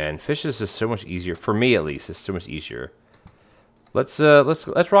fish, man. Fish is just so much easier for me, at least. It's so much easier. Let's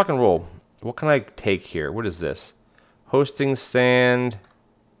rock and roll. What can I take here? What is this? Hosting stand.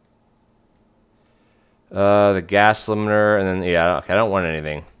 The gas limiter, and then yeah. Okay, I don't want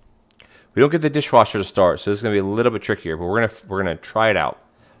anything. We don't get the dishwasher to start, so this is gonna be a little bit trickier. But we're gonna try it out,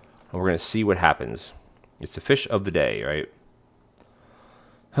 and we're gonna see what happens. It's the fish of the day, right?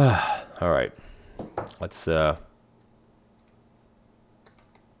 All right. Let's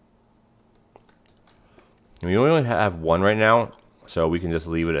We only have 1 right now, so we can just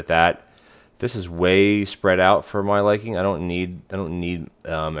leave it at that. This is way spread out for my liking. I don't need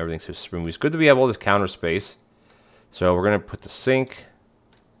everything so smooth. It's good that we have all this counter space. So we're gonna put the sink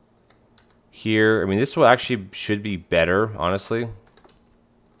here. I mean, this will actually should be better, honestly.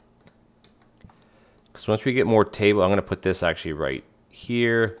 Because once we get more table, I'm gonna put this actually right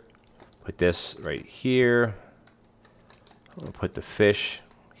here. Put this right here. I'm gonna put the fish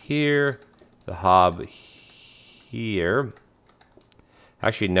here, the hob here.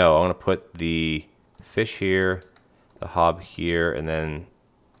 Actually, no, I'm gonna put the fish here, the hob here, and then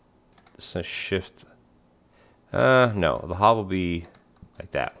just gonna shift. No, the hob will be like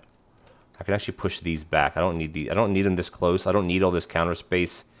that. I can actually push these back. I don't need them this close. I don't need all this counter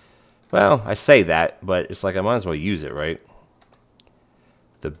space. Well, I say that, but it's like I might as well use it, right?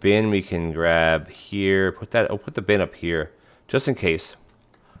 The bin we can grab here. I'll put the bin up here, just in case.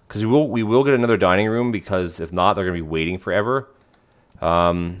 Because we will get another dining room, because if not, they're gonna be waiting forever.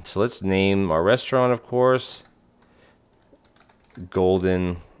 So let's name our restaurant, of course,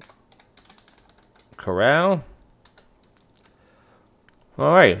 Golden Corral.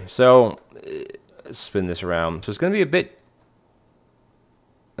 All right, so let's spin this around. So it's going to be a bit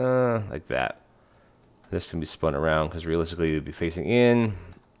like that. This can be spun around because realistically it'll be facing in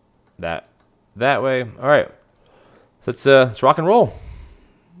that way. All right, so let's rock and roll.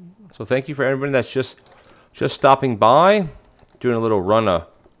 So thank you for everybody that's just stopping by, doing a little run, a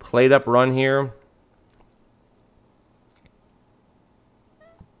plate up run here.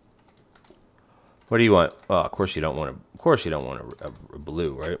 What do you want? Oh, of course you don't want a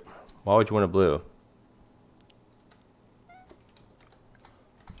blue, right? Why would you want a blue?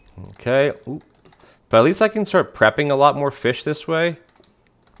 Okay. Ooh. But at least I can start prepping a lot more fish this way.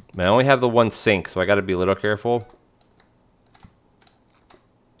 I only have the one sink, so I got to be a little careful.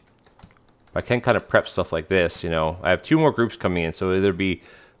 I can kind of prep stuff like this, you know. I have 2 more groups coming in, so either be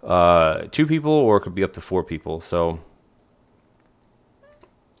 2 people or it could be up to 4 people. So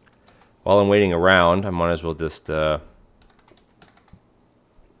while I'm waiting around, I might as well just in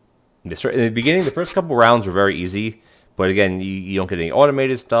the beginning, the first couple rounds were very easy, but again, you don't get any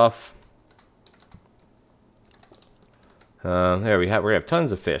automated stuff. There we have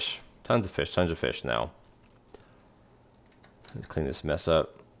tons of fish now. Let's clean this mess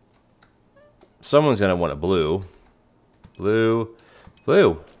up. Someone's gonna want a blue. Blue.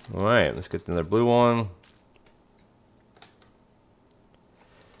 All right, let's get another blue one.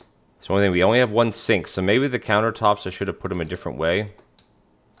 So only thing, we only have 1 sink, so maybe the countertops, I should have put them a different way.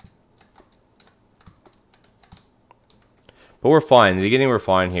 But we're fine. In the beginning, we're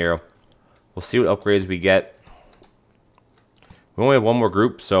fine here. We'll see what upgrades we get. We only have 1 more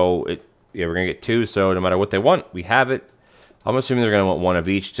group, so we're gonna get 2. So no matter what they want, we have it. I'm assuming they're gonna want 1 of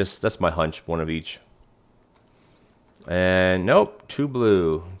each. That's my hunch, 1 of each. And nope, 2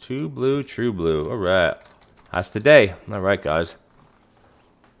 blue, true blue. All right, that's the day. All right, guys.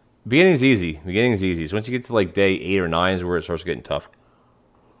 Beginning's easy. So once you get to like day 8 or 9 is where it starts getting tough.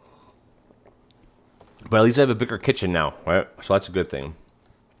 But at least I have a bigger kitchen now, right? So that's a good thing.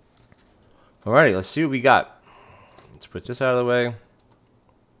 Alrighty, let's see what we got. Let's put this out of the way.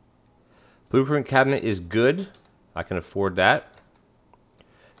 Blueprint cabinet is good. I can afford that.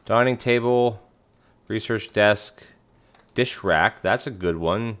 Dining table, research desk, dish rack. That's a good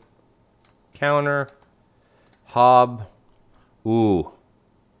one. Counter, hob. Ooh.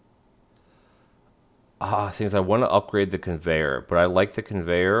 Things I want to upgrade the conveyor, but I like the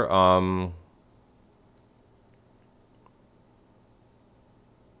conveyor.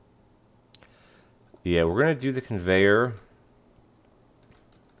 Yeah, we're gonna do the conveyor.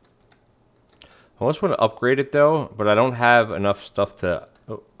 I almost want to upgrade it though, but I don't have enough stuff to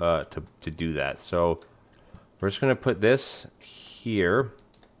do that. So we're just gonna put this here,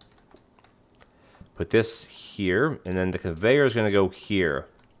 put this here, and then the conveyor is gonna go here.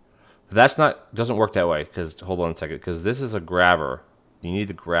 But doesn't work that way, because hold on a second, because this is a grabber. You need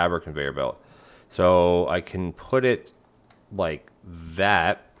the grabber conveyor belt. So I can put it like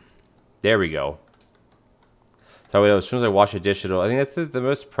that. There we go. So as soon as I wash a dish, I think that's the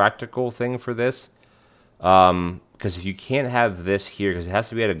most practical thing for this. Because if you can't have this here, because it has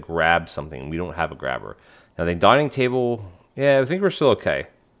to be able to grab something. We don't have a grabber. Now the dining table, yeah, I think we're still okay.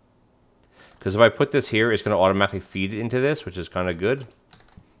 Because if I put this here, it's going to automatically feed it into this, which is kind of good.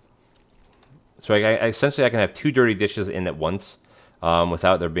 So essentially I can have 2 dirty dishes in at once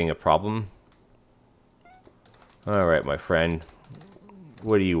without there being a problem. All right, my friend.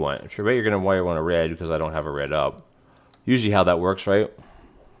 What do you want? I'm sure bet you're going to want a red because I don't have a red up. Usually how that works, right?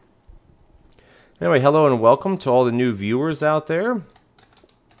 Anyway, hello and welcome to all the new viewers out there.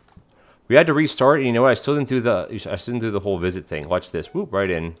 We had to restart, and you know what? I still didn't do the whole visit thing. Watch this. Whoop,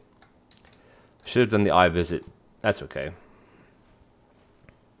 right in. Should have done the eye visit. That's okay.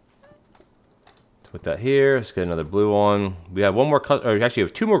 Put that here. Let's get another blue on. We have one more, or actually we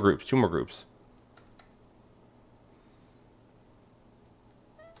have two more groups.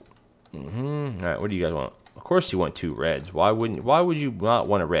 All right, what do you guys want? Of course you want 2 reds. Why would you not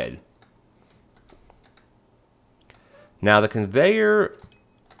want a red? Now the conveyor,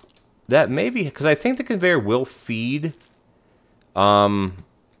 that may be, because I think the conveyor will feed a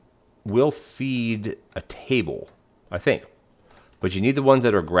table, I think. But you need the ones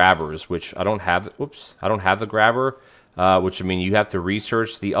that are grabbers, which I don't have. Whoops, I don't have the grabber, which I mean you have to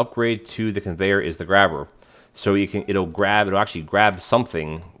research. The upgrade to the conveyor is the grabber. So it'll actually grab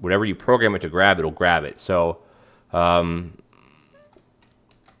something. Whatever you program it to grab, it'll grab it. So,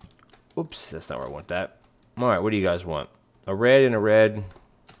 oops, that's not where I want that. All right, what do you guys want? A red and a red.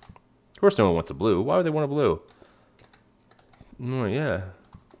 Of course no one wants a blue. Why would they want a blue? Oh, yeah.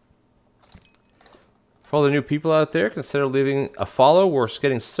 For all the new people out there, consider leaving a follow. We're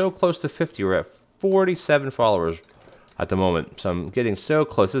getting so close to 50. We're at 47 followers at the moment. So I'm getting so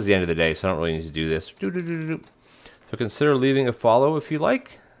close. This is the end of the day, so I don't really need to do this. So consider leaving a follow if you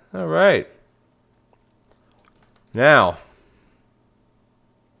like. All right. Now,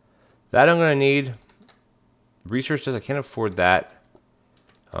 that I'm going to need. Research says I can't afford that.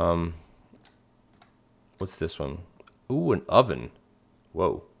 What's this one? Ooh, an oven.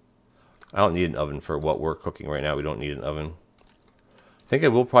 Whoa. I don't need an oven for what we're cooking right now. We don't need an oven. I think I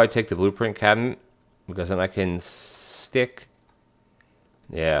will probably take the blueprint cabinet because then I can stick.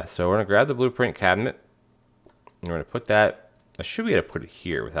 Yeah, so we're going to grab the blueprint cabinet. And we're going to put that. I should be able to put it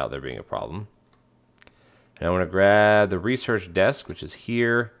here without there being a problem. And I'm going to grab the research desk, which is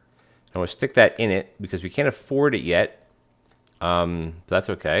here. I'm going to stick that in it because we can't afford it yet. But that's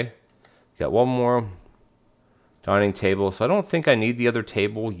okay. Got one more dining table. So I don't think I need the other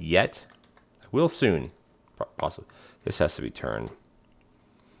table yet. I will soon. Possibly. This has to be turned.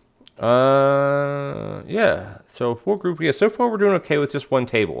 Yeah. So full group. Yeah. So far we're doing okay with just one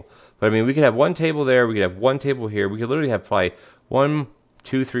table. But I mean, we could have one table there. We could have one table here. We could literally have probably 1,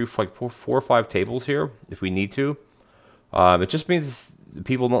 2, 3, like 4 or 5 tables here if we need to. It just means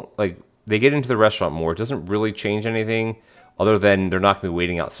people don't like they get into the restaurant more. It doesn't really change anything other than they're not going to be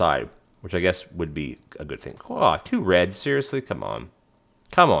waiting outside, which I guess would be a good thing. Oh, 2 reds, seriously? Come on.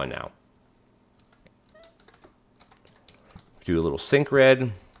 Come on now. Do a little sink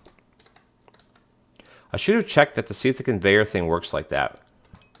red. I should have checked that to see if the conveyor thing works like that.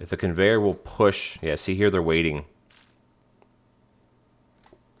 If the conveyor will push. Yeah, see here they're waiting.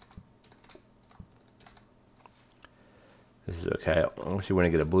 This is okay. I actually want to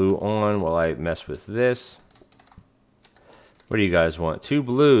get a blue on while I mess with this. What do you guys want? 2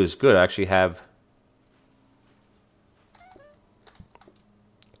 blues. Good. I actually have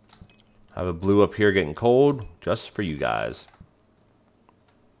a blue up here getting cold just for you guys.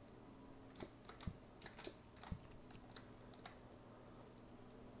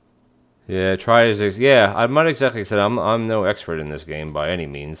 Yeah, try as yeah. I'm not exactly said I'm no expert in this game by any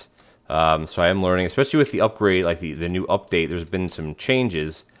means. So I am learning, especially with the upgrade, like the new update. There's been some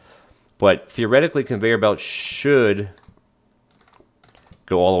changes, but theoretically, conveyor belts should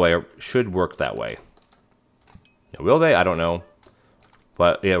go all the way, or should work that way. Now, will they? I don't know,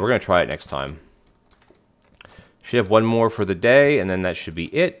 but yeah, we're gonna try it next time. Should have one more for the day, and then that should be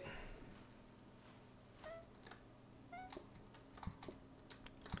it.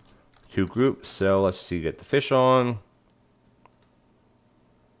 Two groups. So let's see, get the fish on.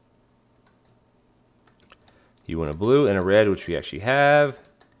 You want a blue and a red, which we actually have.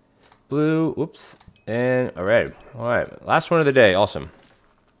 Blue, whoops, and a red. All right, last one of the day. Awesome.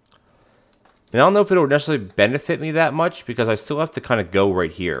 And I don't know if it'll necessarily benefit me that much because I still have to kind of go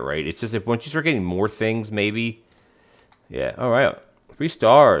right here, right? It's just if once you start getting more things, maybe. Yeah, all right. 3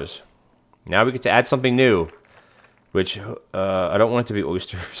 stars. Now we get to add something new, which I don't want it to be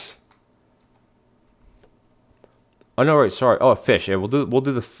oysters. Oh no, right, sorry. Oh, a fish. Yeah, we'll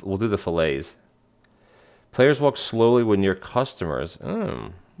do the fillets. Players walk slowly when near customers.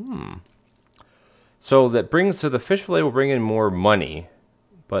 So the fish fillet will bring in more money,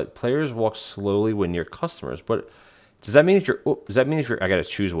 but players walk slowly when near customers. But does that mean if you're? I gotta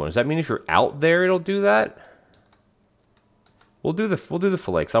choose one. Does that mean if you're out there, it'll do that? We'll do the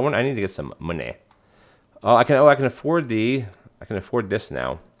fillet because I need to get some money. I can afford this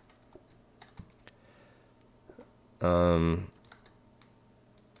now. I'm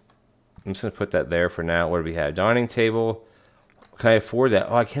just going to put that there for now. What do we have? Dining table. Can I afford that?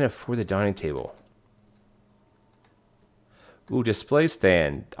 Oh, I can't afford the dining table. Ooh, display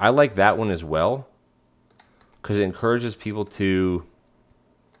stand. I like that one as well. Because it encourages people to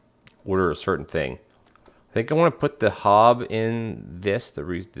order a certain thing. I think I want to put the hob in this,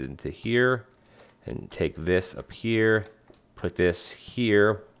 to here, and take this up here, put this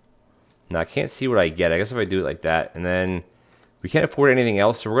here. Now I can't see what I get. I guess if I do it like that, and then we can't afford anything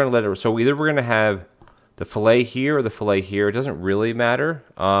else, so we're gonna let it. So either we're gonna have the fillet here or the fillet here. It doesn't really matter.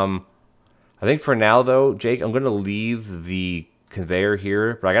 I think for now though, Jake, I'm gonna leave the conveyor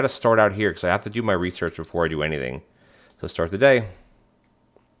here, but I got to start out here because I have to do my research before I do anything. So let's start the day.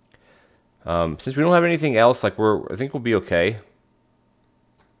 Since we don't have anything else, like I think we'll be okay.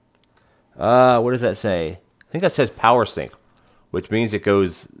 What does that say? I think that says power sync, which means it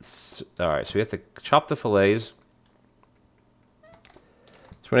goes. All right, so we have to chop the fillets.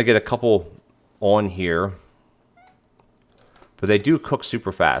 So we're gonna get a couple on here, but they do cook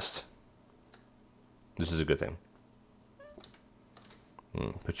super fast. This is a good thing.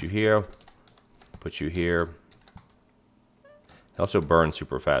 Put you here. Put you here. They also burn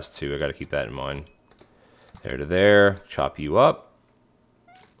super fast too. I got to keep that in mind. There to there. Chop you up.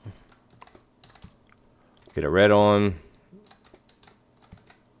 Get a red on.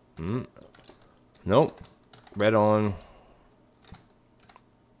 Nope. Red on.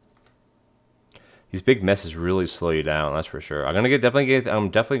 These big messes really slow you down. That's for sure. I'm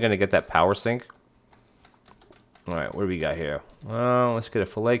definitely gonna get that power sync. All right, what do we got here? Well, let's get a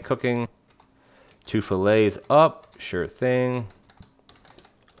fillet cooking. 2 fillets up, sure thing.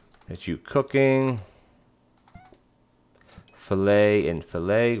 Get you cooking. Fillet and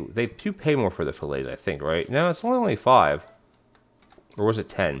fillet. They do pay more for the fillets, I think, right? No, it's only 5. Or was it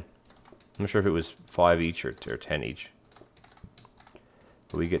 10? I'm not sure if it was 5 each or 10 each.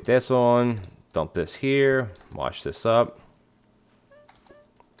 But we get this on. Dump this here. Wash this up.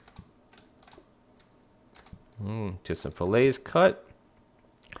 Just some fillets cut.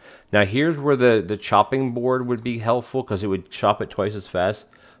 Now here's where the chopping board would be helpful because it would chop it twice as fast.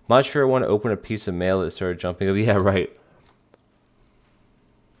 I'm not sure I want to open a piece of mail that started jumping. Oh, yeah, right.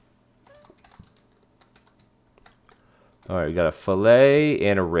 All right, we got a fillet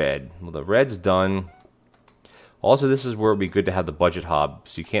and a red. Well, the red's done. Also, this is where it would be good to have the budget hob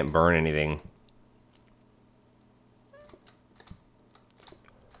so you can't burn anything.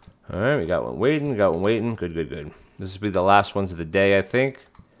 All right, we got one waiting. Good, good, good. This will be the last ones of the day, I think.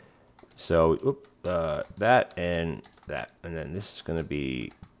 So, that and that. And then this is going to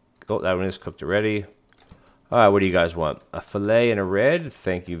be... Oh, that one is cooked already. All right, what do you guys want? A fillet and a red?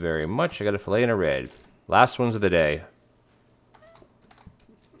 Thank you very much. I got a fillet and a red. Last ones of the day.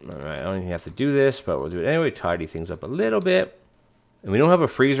 All right, I don't even have to do this, but we'll do it anyway. Tidy things up a little bit. And we don't have a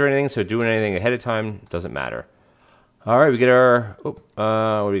freezer or anything, so doing anything ahead of time doesn't matter. All right, we get our, what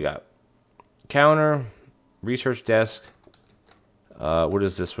do we got? Counter, research desk. What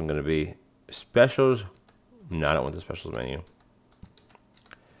is this one going to be? Specials? No, I don't want the specials menu.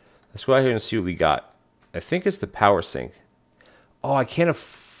 Let's go out here and see what we got. I think it's the power sync. Oh, I can't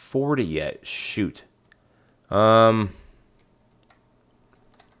afford it yet. Shoot. Can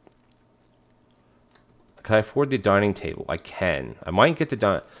I afford the dining table? I can. I might get the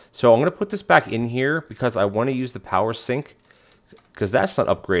dining. So I'm going to put this back in here because I want to use the power sync because that's not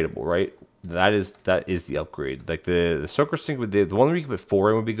upgradable, right? That is the upgrade. Like the soaker sync with the one we can put 4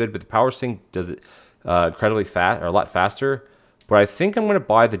 in would be good, but the power sync does it incredibly fast or a lot faster. But I think I'm going to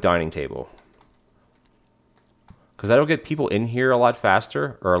buy the dining table because that'll get people in here a lot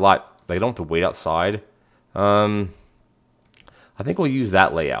faster or a lot. They don't have to wait outside. I think we'll use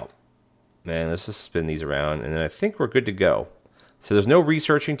that layout. Man, let's just spin these around, and then I think we're good to go. So there's no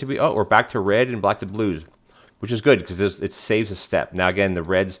researching to be... Oh, we're back to red and black to blues, which is good because it saves a step. Now, again, the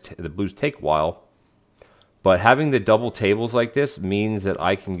blues take a while, but having the double tables like this means that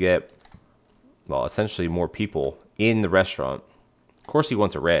I can get, well, essentially more people in the restaurant. Of course, he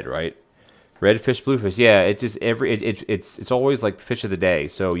wants a red, right? Red fish, blue fish. Yeah, it's always like the fish of the day.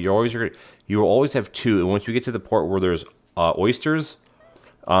 So you will always have 2, and once we get to the part where there's oysters,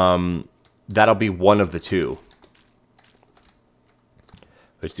 that'll be one of the 2.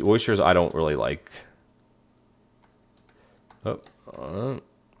 Which the oysters I don't really like. Because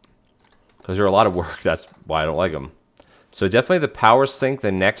they're a lot of work. That's why I don't like them. So definitely the power sync.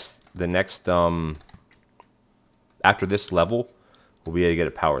 The next after this level, we'll be able to get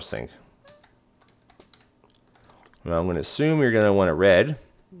a power sync. Now I'm going to assume you're going to want a red,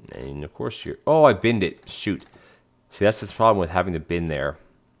 and of course you're. Oh, I binned it. Shoot. See, that's the problem with having the bin there.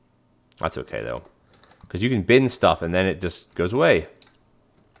 That's okay, though. Because you can bin stuff, and then it just goes away.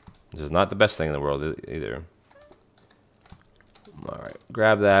 This is not the best thing in the world, either. All right,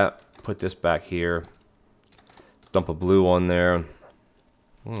 grab that. Put this back here. Dump a blue on there.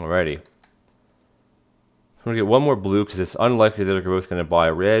 Alrighty. I'm going to get one more blue, because it's unlikely that they're both going to buy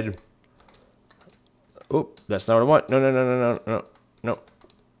a red. Oh, that's not what I want. No, no, no, no, no, no, no.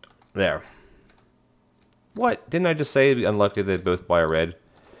 There. What? Didn't I just say it'd be unlucky they both buy a red?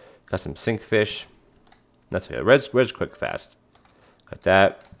 Got some sink fish. That's okay. Red's quick, fast. Got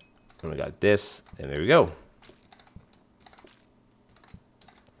that. And we got this. And there we go.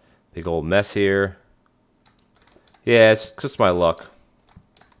 Big old mess here. Yeah, it's just my luck.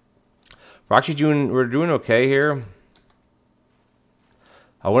 We're doing okay here.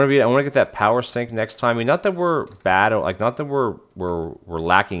 I want to get that power sink next time. I mean, not that we're bad, like not that we're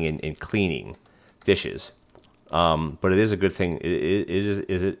lacking in cleaning dishes. But it is a good thing.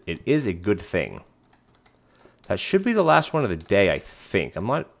 It is a good thing. That should be the last one of the day, I think. I'm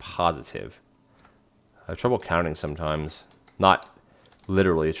not positive. I have trouble counting sometimes. Not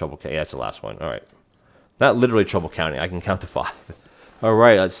literally trouble counting. Yeah, that's the last one. All right. Not literally trouble counting. I can count to 5. All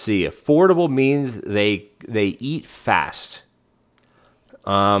right, let's see. Affordable means they eat fast.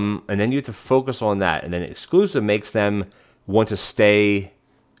 And then you have to focus on that. And then exclusive makes them want to stay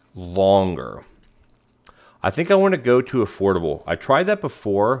longer. I think I want to go to affordable. I tried that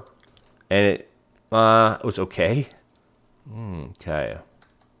before, and it was okay. Okay.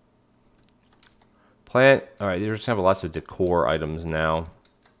 Plant. All right, they're just gonna have lots of decor items now.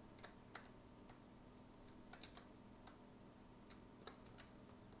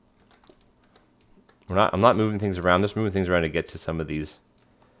 I'm not moving things around. I'm just moving things around to get to some of these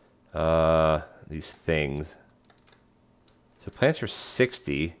things. So plants are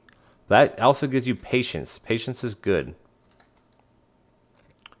 60. That also gives you patience. Patience is good.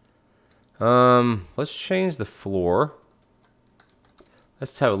 Let's change the floor.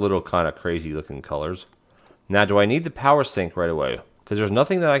 Let's have a little kind of crazy looking colors. Now, do I need the power sink right away? Because there's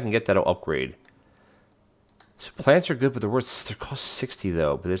nothing that I can get that'll upgrade. So plants are good, but they're cost 60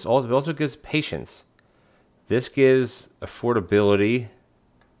 though. But it also gives patience. This gives affordability.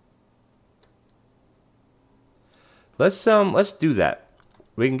 Let's do that.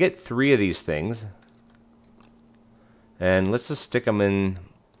 We can get 3 of these things. And let's just stick them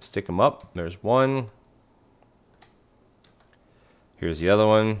up. There's one. Here's the other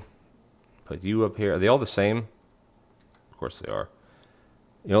one. Put you up here. Are they all the same? Of course they are.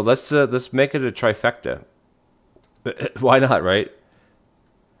 You know, let's make it a trifecta. Why not, right?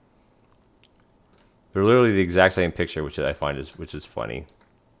 They're literally the exact same picture, which I find is funny.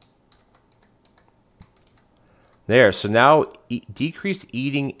 There. So now decreased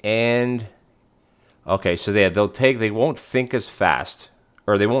eating and okay. So they won't think as fast,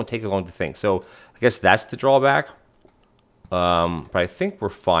 or they won't take as long to think. So I guess that's the drawback. But I think we're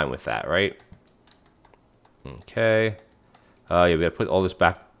fine with that, right? Okay. Yeah, we gotta put all this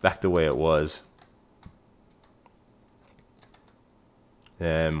back the way it was.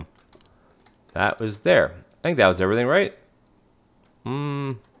 And that was there. I think that was everything, right?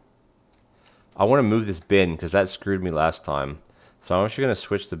 I want to move this bin because that screwed me last time. So I'm actually going to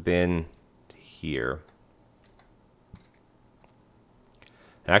switch the bin to here.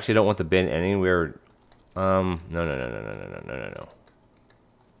 I actually don't want the bin anywhere. No.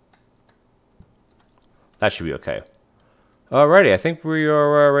 That should be okay. Alrighty, I think we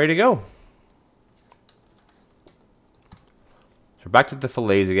are ready to go. So back to the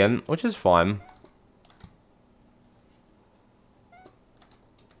fillets again, which is fine.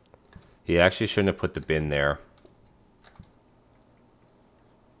 He actually shouldn't have put the bin there.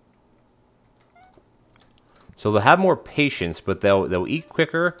 So they'll have more patience, but they'll eat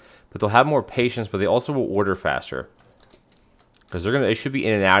quicker, but they'll have more patience, but they also will order faster. Because they should be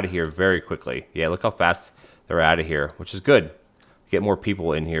in and out of here very quickly. Yeah, look how fast they're out of here, which is good. Get more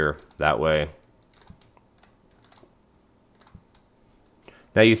people in here that way.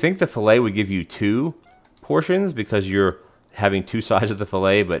 Now you think the fillet would give you 2 portions because you're having 2 sides of the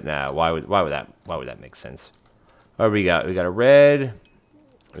fillet, but nah, why would that make sense? All right, we got a red,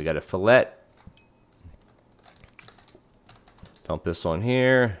 we got a fillet. Dump this on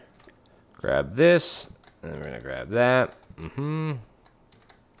here. Grab this, and we're gonna grab that.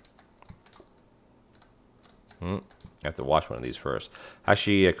 I have to wash one of these first.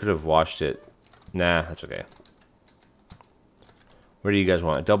 Actually, I could have washed it. Nah, that's okay. What do you guys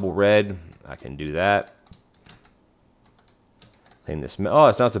want? A double red? I can do that. Clean this. Oh,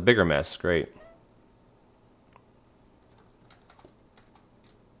 it's a bigger mess. Great.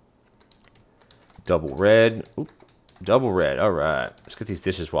 Double red. Oop. Double red. All right. Let's get these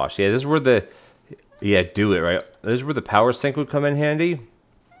dishes washed. Yeah, this is where do it, right? This is where the power sink would come in handy.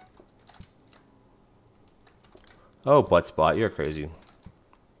 Oh, butt spot. You're crazy. All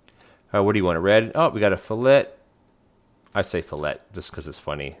right, what do you want? A red? Oh, we got a fillet. I say fillet just because it's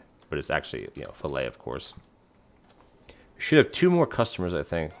funny, but it's actually, fillet, of course. We should have 2 more customers, I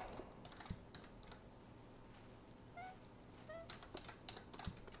think.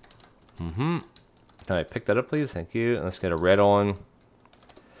 Can I pick that up, please? Thank you. Let's get a red on.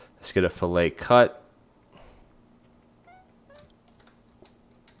 Let's get a filet cut.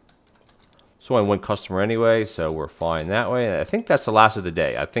 It's only one customer anyway, so we're fine that way. I think that's the last of the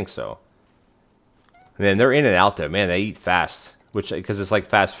day. I think so. Man, they're in and out there. Man, they eat fast. Which, because it's like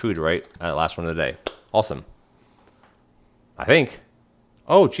fast food, right? Last one of the day. Awesome. I think.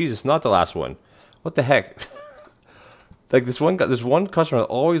 Oh, geez, it's not the last one. What the heck? Like this one customer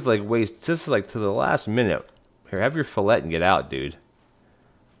always like waits just like to the last minute. Here, have your fillet and get out, dude.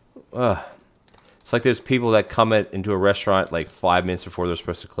 It's like there's people that come into a restaurant like 5 minutes before they're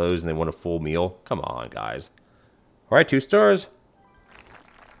supposed to close and they want a full meal. Come on, guys. All right, 2 stars.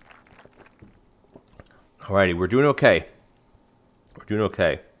 Alrighty, we're doing okay. We're doing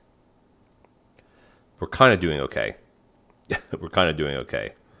okay. We're kind of doing okay. We're kind of doing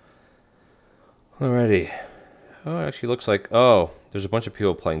okay. Alrighty. Oh, it actually looks like... Oh, there's a bunch of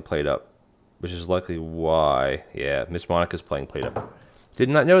people playing Plate Up. Which is likely why... Yeah, Miss Monica's playing Plate Up. Did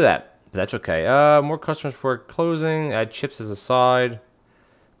not know that. But that's okay. More customers for closing. Add chips as a side.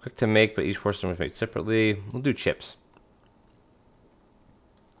 Quick to make, but each portion must made separately. We'll do chips.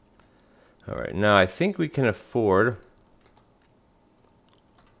 Alright, now I think we can afford...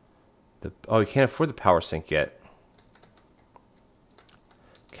 Oh, we can't afford the power sink yet.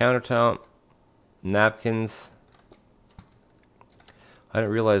 Countertop. Napkins. I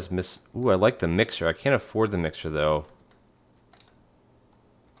didn't realize Ooh, I like the mixer. I can't afford the mixer, though.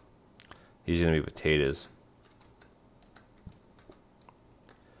 These are going to be potatoes.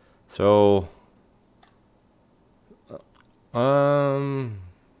 So... You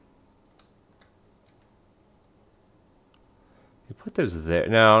put those there.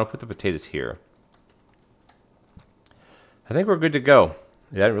 No, I'll put the potatoes here. I think we're good to go.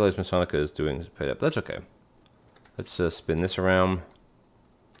 Yeah, I didn't realize Miss Monica is doing this plate up. That's okay. Let's spin this around.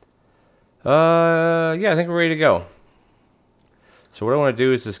 Yeah, I think we're ready to go. So what I want to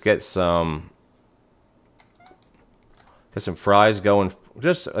do is just get some fries going,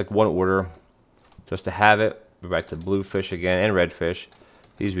 just like one order, just to have it. We're back to blue fish again and red fish.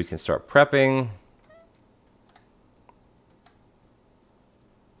 These we can start prepping.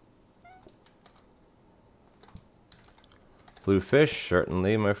 Blue fish,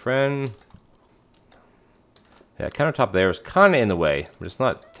 certainly, my friend. Yeah, countertop there is kind of in the way, but it's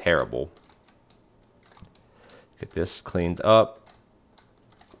not terrible. Get this cleaned up.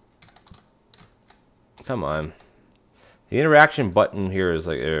 Come on. The interaction button here is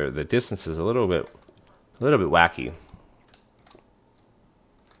like the distance is a little bit wacky.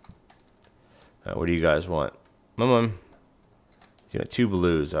 What do you guys want? Come on. You got 2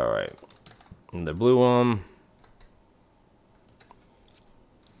 blues, all right. And the blue one.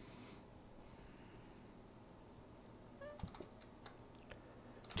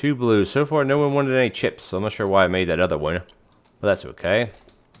 Two blues. So far, no one wanted any chips, so I'm not sure why I made that other one. But that's okay.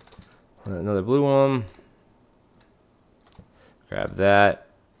 Another blue one. Grab that.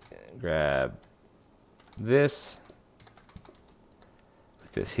 Grab this.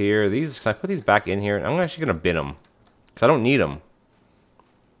 Put this here. These, can I put these back in here? I'm actually going to bin them. Because I don't need them.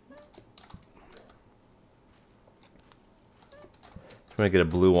 I'm going to get a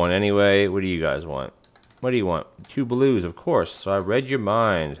blue one anyway. What do you guys want? What do you want? 2 blues, of course. So I read your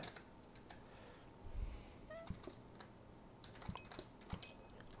mind.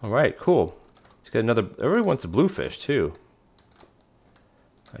 Alright, cool. Let's get another... Everybody wants a bluefish, too.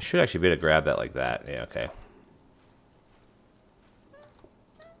 I should actually be able to grab that like that. Yeah, okay.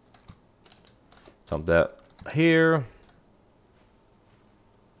 Dump that here.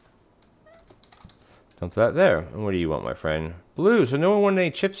 Dump that there. And what do you want, my friend? Blue, so no one wanted any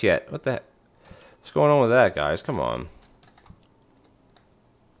chips yet. What the heck? What's going on with that, guys? Come on.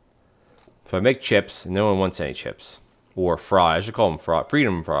 So I make chips, and no one wants any chips. Or fries. I should call them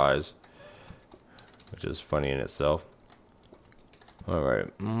freedom fries. Which is funny in itself. Alright.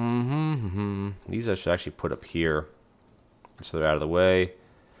 These I should actually put up here. So they're out of the way.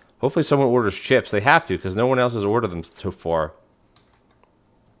 Hopefully someone orders chips. They have to, because no one else has ordered them so far.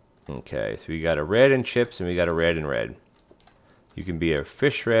 Okay, so we got a red and chips, and we got a red and red. You can be a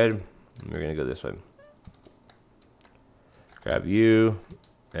fish red. We're going to go this way. Grab you.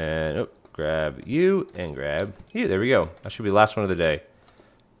 And grab you. And grab you. There we go. That should be the last one of the day.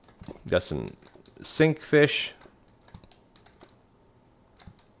 Got some sink fish.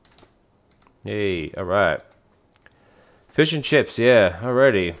 Yay. Alright. Fish and chips. Yeah.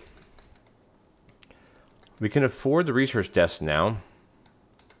 Alrighty. We can afford the research desk now.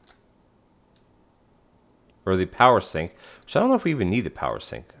 Or the power sink. So I don't know if we even need the power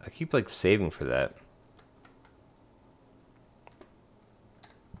sink. I keep like saving for that.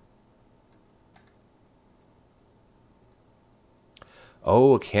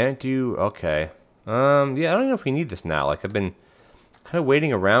 Oh, it can't do... Okay. Yeah, I don't know if we need this now. Like, I've been kind of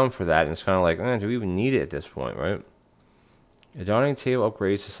waiting around for that, and it's kind of like, do we even need it at this point, right? A dining table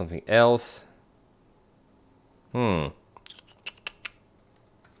upgrades to something else. I'm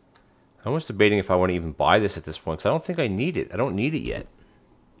almost debating if I want to even buy this at this point, because I don't think I need it. I don't need it yet.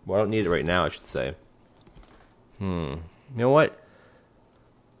 Well, I don't need it right now, I should say. You know what?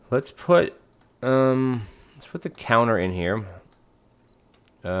 Let's put the counter in here.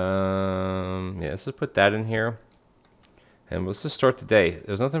 Yeah, let's just put that in here. And let's just start the day.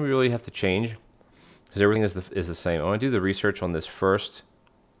 There's nothing we really have to change, because everything is the same. I want to do the research on this first.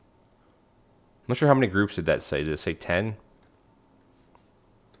 I'm not sure how many groups did that say. Did it say 10?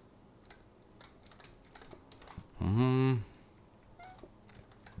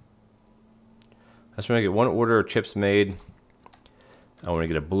 That's when I get one order of chips made. I want to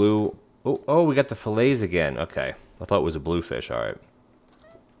get a blue. Oh, we got the fillets again. Okay, I thought it was a bluefish. All right.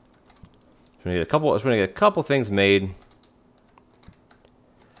 So we need a couple. I just want to get a couple things made.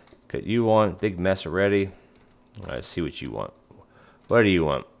 Get you on. Big mess already. All right, see what you want. What do you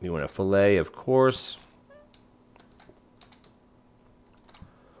want? You want a fillet, of course.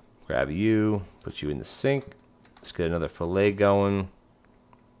 Grab you. Put you in the sink. Let's get another fillet going.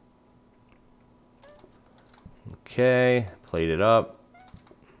 Okay, plate it up.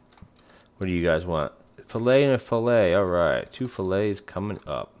 What do you guys want? Fillet and a fillet. All right, 2 fillets coming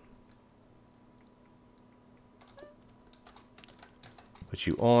up. Put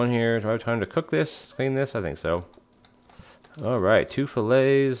you on here. Do I have time to cook this? Clean this? I think so. All right, 2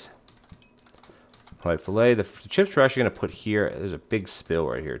 fillets. All right, fillet. The chips we're actually going to put here. There's a big spill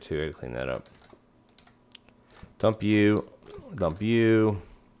right here, too. I gotta clean that up. Dump you. Dump you.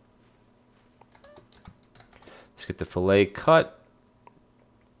 Let's get the fillet cut.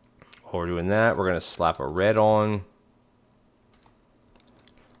 While we're doing that, we're going to slap a red on.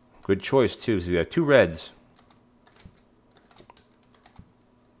 Good choice, too, because we have 2 reds.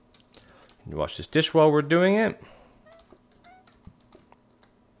 You wash this dish while we're doing it.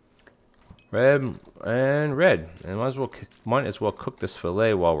 Red and red. And might as well cook this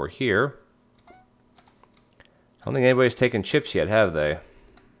fillet while we're here. I don't think anybody's taken chips yet, have they?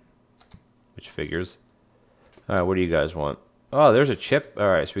 Which figures. Alright, what do you guys want? Oh, there's a chip.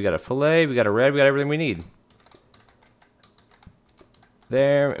 Alright, so we got a fillet, we got a red, we got everything we need.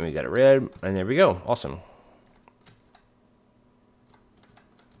 There, and we got a red, and there we go. Awesome.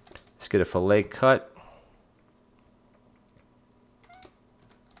 Let's get a fillet cut.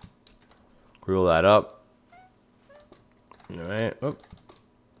 Grill that up. Alright, oh.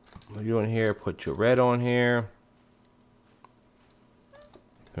 What are you doing here? Put your red on here.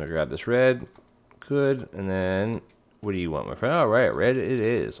 I'm gonna grab this red. Good, and then what do you want, my friend? All right, red it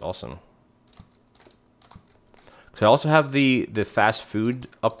is. Awesome. So I also have the fast food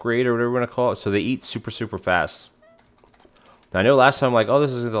upgrade or whatever we want to call it. So they eat super fast. Now, I know last time, like, oh,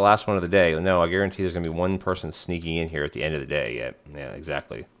 this is the last one of the day. No, I guarantee there's gonna be one person sneaking in here at the end of the day. Yeah,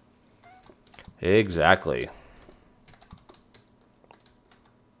 exactly. Exactly.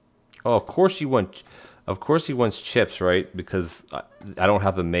 Oh, of course he wants chips, right? Because I don't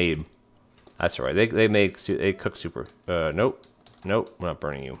have them made. That's all right. They cook super. Nope, we're not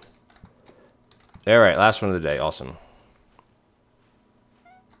burning you. All right, last one of the day. Awesome.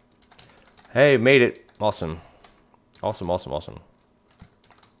 Hey, made it. Awesome. Awesome.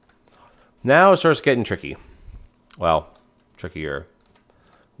 Now it starts getting tricky. Well, trickier.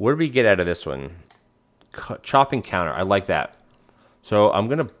 What do we get out of this one? Chopping counter. I like that. So I'm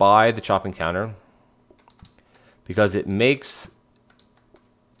gonna buy the chopping counter because it makes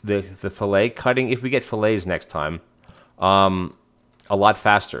the fillet cutting, if we get fillets next time, a lot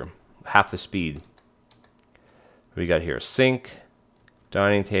faster, half the speed. We got here sink,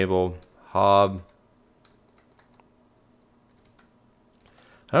 dining table, hob.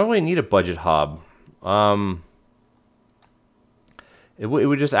 I don't really need a budget hob. It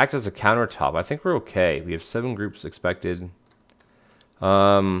would just act as a countertop. I think we're okay. We have 7 groups expected.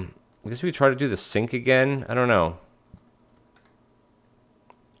 I guess we try to do the sink again. I don't know.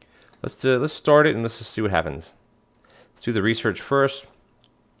 Let's start it and let's just see what happens. Let's do the research first.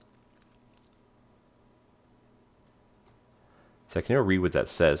 So I can read what that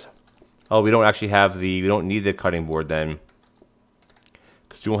says. Oh, we don't need the cutting board then.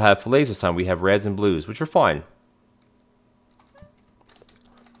 Because we won't have fillets this time. We have reds and blues, which are fine.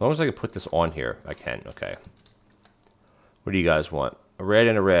 As long as I can put this on here, I can. Okay. What do you guys want? A red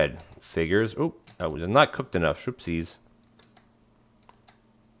and a red. Figures. Oh, that was not cooked enough. Whoopsies.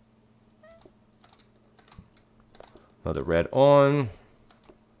 Another red on.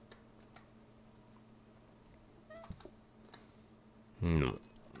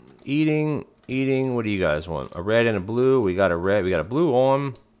 Eating. What do you guys want? A red and a blue. We got a red. We got a blue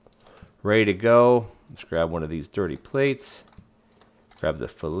on. Ready to go. Let's grab one of these dirty plates. Grab the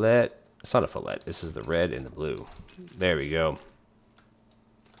fillet. It's not a fillet. This is the red and the blue. There we go.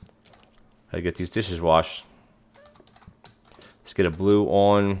 I get these dishes washed. Let's get a blue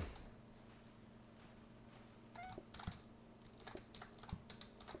on.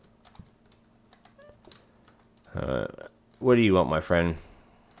 What do you want, my friend?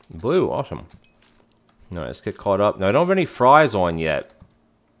 Blue, awesome. All right, let's get caught up. Now, I don't have any fries on yet.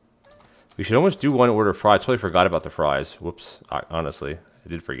 We should almost do one order of fries. I totally forgot about the fries. Whoops. Honestly, I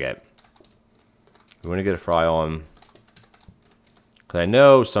did forget. We want to get a fry on. Because I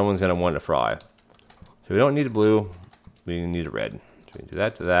know someone's going to want a fry. So we don't need a blue. We need a red. So we can do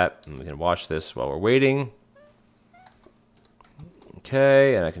that to that. And we can wash this while we're waiting.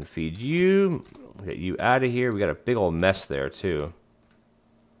 Okay, and I can feed you. Get you out of here. We got a big old mess there, too.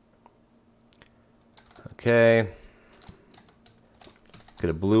 Okay.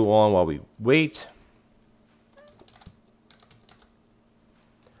 Get a blue on while we wait.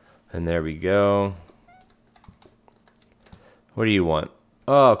 And there we go. What do you want?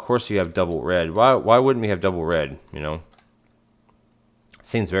 Oh, of course you have double red. Why wouldn't we have double red, you know?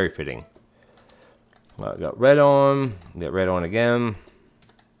 Seems very fitting. Well, got red on. Get red on again.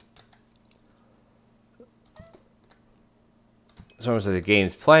 It's almost like the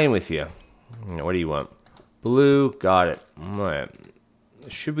game's playing with you. What do you want? Blue, got it. All right.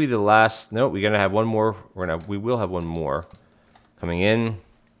 Should be the last. Nope, we're gonna have one more. We will have one more coming in.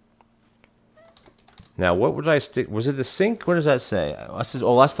 Now, what would I stick? Was it the sink? What does that say?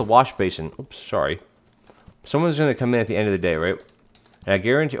 Oh, that's the wash basin. Oops, sorry. Someone's gonna come in at the end of the day, right? And I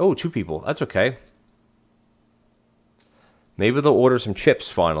guarantee. Oh, 2 people. That's okay. Maybe they'll order some chips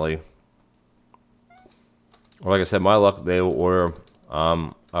finally. Or like I said, my luck, they will order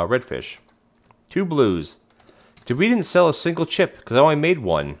redfish. 2 blues. We didn't sell a single chip because I only made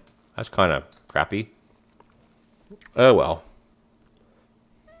 1. That's kind of crappy. Oh well.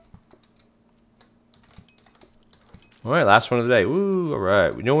 All right, last one of the day. Woo! All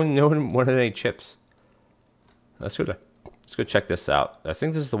right. No one wanted any chips. Let's go check this out. I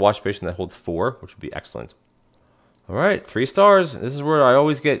think this is the wash basin that holds 4, which would be excellent. All right, 3 stars. This is where I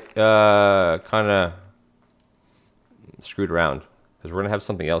always get kind of screwed around because we're gonna have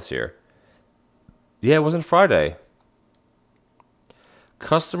something else here. Yeah, it wasn't Friday.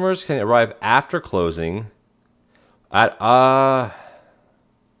 Customers can arrive after closing at I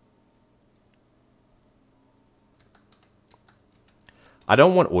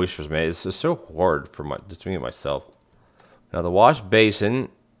don't want oysters, man. It's just so hard for just doing it myself. Now the wash basin,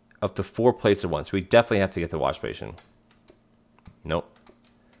 up to 4 plates at once. We definitely have to get the wash basin. Nope.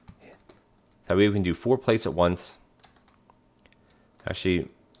 That way we can do 4 plates at once. Actually,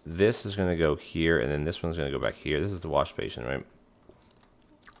 this is going to go here, and then this one's going to go back here. This is the wash basin, right?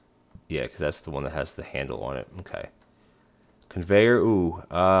 Yeah, because that's the one that has the handle on it. Okay. Conveyor, ooh.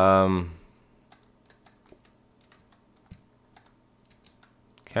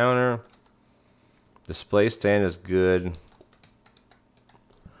 Counter. Display stand is good.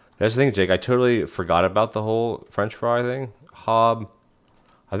 That's the thing, Jake. I totally forgot about the whole French fry thing. Hob.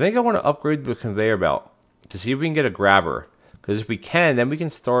 I think I want to upgrade the conveyor belt to see if we can get a grabber. Because if we can, then we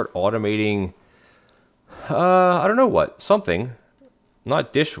can start automating, I don't know what, something.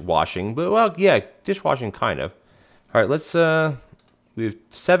 Not dishwashing, but, well, yeah, dishwashing kind of. All right, let's, we have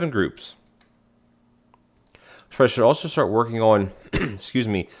 7 groups. So I should also start working on, excuse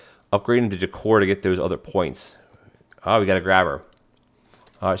me, upgrading the decor to get those other points. Oh, we got a grabber.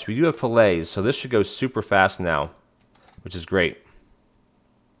 All right, so we do have fillets, so this should go super fast now, which is great.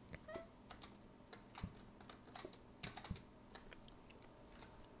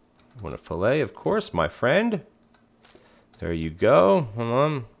 Want a fillet, of course, my friend. There you go. Hold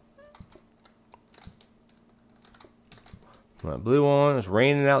on. My blue on. It's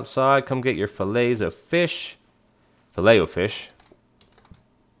raining outside. Come get your fillets of fish. Filet of fish.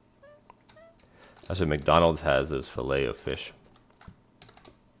 That's what McDonald's has, those filet of fish.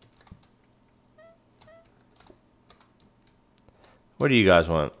 What do you guys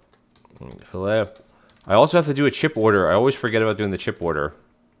want? Filet. I also have to do a chip order. I always forget about doing the chip order.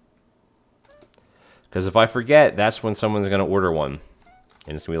 Because if I forget, that's when someone's going to order one.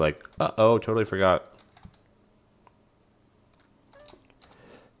 And it's going to be like, uh-oh, totally forgot.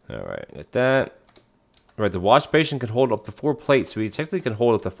 All right, get that. All right, the wash basin can hold up to 4 plates, so we technically can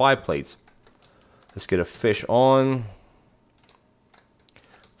hold up to 5 plates. Let's get a fish on.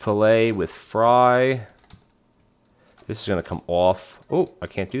 Filet with fry. This is going to come off. Oh, I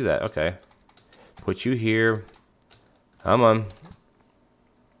can't do that. Okay. Put you here. Come on.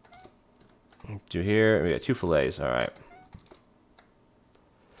 Do here. We got 2 fillets. All right.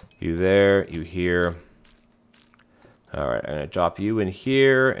 You there. You here. All right. I'm gonna drop you in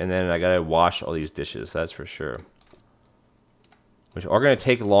here, and then I gotta wash all these dishes. That's for sure. Which are gonna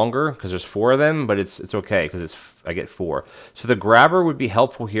take longer because there's 4 of them, but it's okay because I get 4. So the grabber would be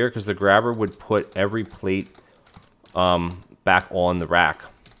helpful here because the grabber would put every plate back on the rack.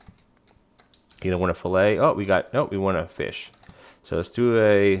 You don't want a fillet. Oh, we want a fish. So let's do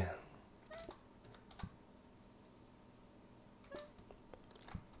a.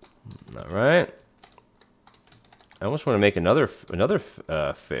 All right. I almost want to make another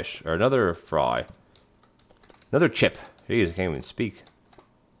fish or another fry, another chip. Jeez, I can't even speak.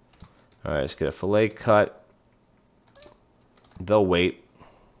 All right, let's get a fillet cut. They'll wait.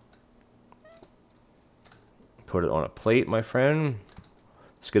 Put it on a plate, my friend.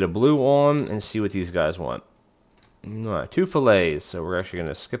 Let's get a blue on and see what these guys want. All right, 2 fillets, so we're actually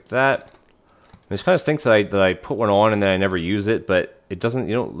gonna skip that. It kind of stinks that I put one on and then I never use it, but it doesn't.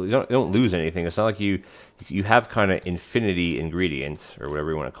 You don't lose anything. It's not like you have kind of infinity ingredients or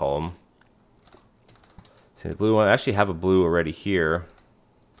whatever you want to call them. See the blue one. I actually have a blue already here.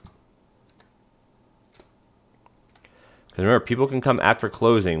 Because remember, people can come after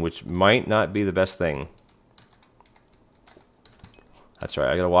closing, which might not be the best thing. That's right.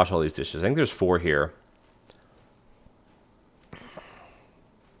 I gotta wash all these dishes. I think there's 4 here.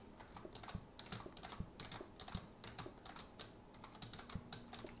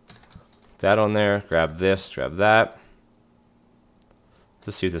 That on there. Grab this. Grab that.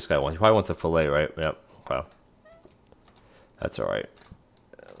 Let's see what this guy wants. He probably wants a fillet, right? Yep. Okay. That's all right.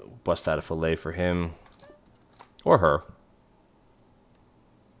 Bust out a fillet for him or her.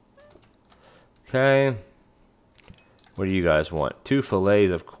 Okay. What do you guys want? 2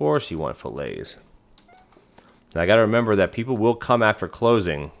 fillets. Of course you want fillets. Now I got to remember that people will come after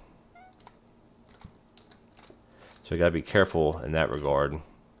closing. So you got to be careful in that regard.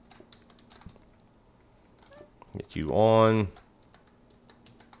 Get you on.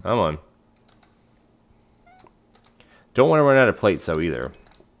 Come on. Don't want to run out of plates though either.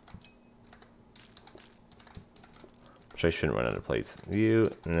 Which I shouldn't run out of plates. You,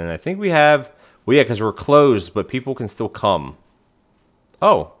 and then I think we have. Well, yeah, because we're closed, but people can still come.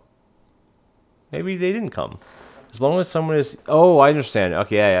 Oh. Maybe they didn't come. As long as someone is. Oh, I understand.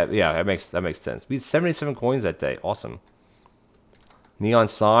 Okay, yeah. That makes sense. We had 77 coins that day. Awesome. Neon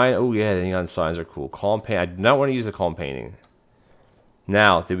sign. Oh yeah, the neon signs are cool. Calm paint. I do not want to use the calm painting.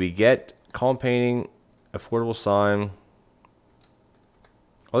 Now, did we get calm painting? Affordable sign.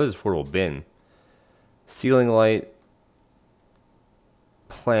 Oh, this is affordable bin. Ceiling light.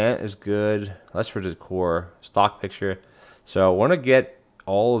 Plant is good. That's for decor. Stock picture. So I want to get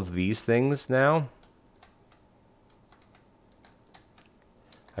all of these things now.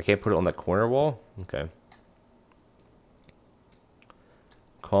 I can't put it on that corner wall. Okay.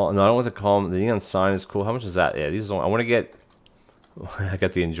 No, I don't want the calm. The neon sign is cool. How much is that? Yeah, these are. I want to get. I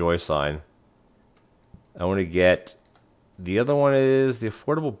got the enjoy sign. I want to get. The other one is the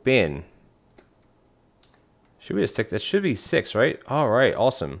affordable bin. Should be a 6. That should be 6, right? All right,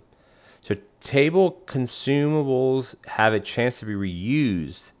 awesome. So table consumables have a chance to be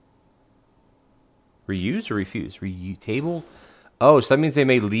reused. Reused or refused? Table. Oh, so that means they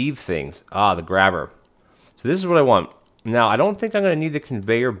may leave things. Ah, the grabber. So this is what I want. Now, I don't think I'm going to need the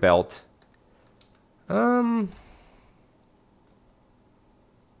conveyor belt. I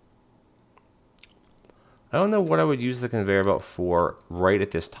don't know what I would use the conveyor belt for right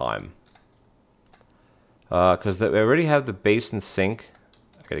at this time. Because I already have the basin sink.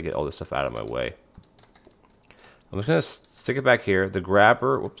 I got to get all this stuff out of my way. I'm just going to stick it back here. The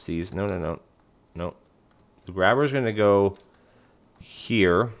grabber, whoopsies. No. The grabber is going to go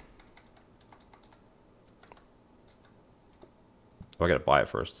here. Oh, I gotta buy it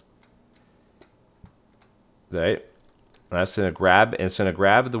first. Right. That's gonna grab, and it's gonna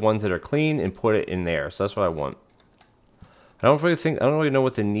grab the ones that are clean and put it in there. So that's what I want. I don't really know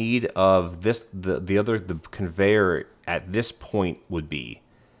what the need of this, the conveyor at this point would be.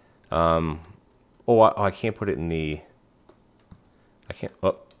 I can't put it in the. I can't.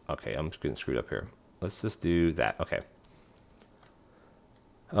 Oh, okay. I'm just getting screwed up here. Let's just do that. Okay.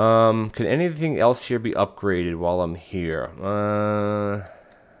 Can anything else here be upgraded while I'm here?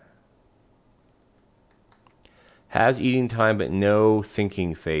 Has eating time but no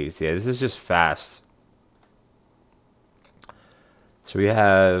thinking phase. Yeah, this is just fast. So we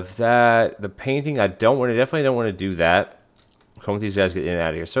have that. The painting, definitely don't want to do that. Some of these guys get in and out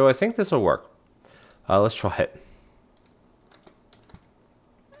of here. So I think this will work. Let's try it.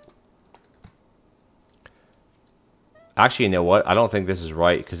 Actually, you know what? I don't think this is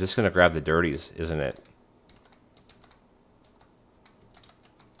right because this is going to grab the dirties, isn't it?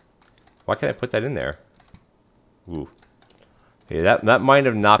 Why can't I put that in there? Ooh. Yeah, that might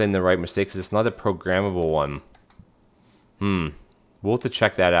have not been the right mistake because it's not a programmable one. We'll have to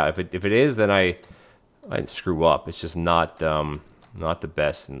check that out. If it is, then I didn't screw up. It's just not the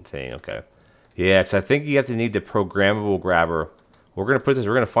best thing. Okay. Yeah, because I think you have to need the programmable grabber. We're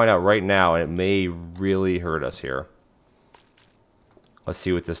gonna find out right now, and it may really hurt us here. Let's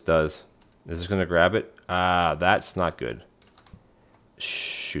see what this does. Is this gonna grab it? Ah, that's not good.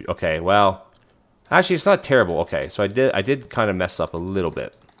 Shoot. Okay, well, actually, it's not terrible. Okay, so I did kind of mess up a little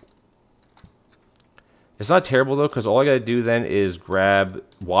bit. It's not terrible though, because all I gotta do then is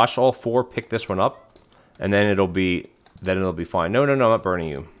wash all 4, pick this one up, and then it'll be fine. No, I'm not burning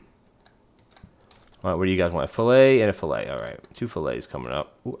you. All right, what do you guys want? A fillet and a fillet. All right, 2 fillets coming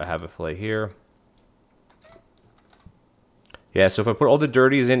up. Ooh, I have a fillet here. Yeah, so if I put all the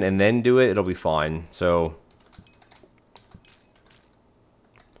dirties in and then do it, it'll be fine. So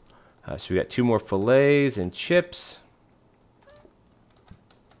we got 2 more fillets and chips.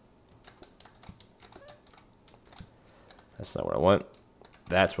 That's not what I want.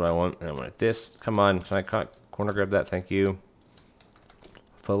 That's what I want. And I want this. Come on, can I corner grab that? Thank you.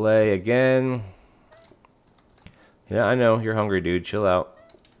 Fillet again. Yeah, I know you're hungry, dude. Chill out.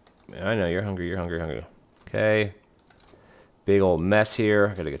 I know you're hungry. You're hungry. Okay. Big old mess here.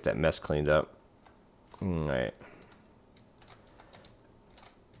 I gotta get that mess cleaned up. All right.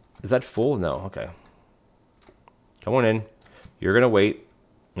 Is that full? No. Okay. Come on in. You're gonna wait.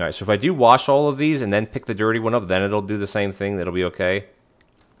 All right. So if I do wash all of these and then pick the dirty one up, then it'll do the same thing. That'll be okay.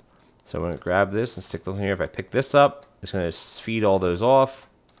 So I'm gonna grab this and stick those in here. If I pick this up, it's gonna feed all those off.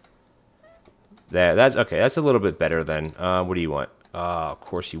 There. That's okay. That's a little bit better then. What do you want? Of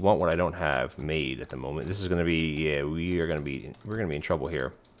course you want what I don't have made at the moment. This is gonna be, yeah, we're gonna be in trouble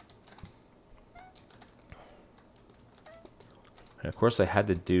here. And of course I had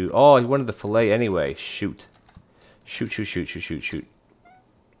to do, oh, he wanted the fillet anyway. Shoot. Shoot.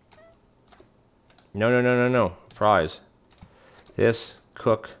 No. Fries. This,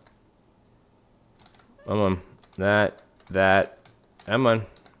 cook. Come on. That. Come on.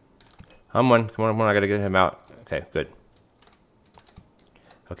 Come on, I gotta get him out. Okay, good.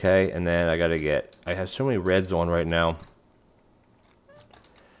 Okay, and then I have so many reds on right now.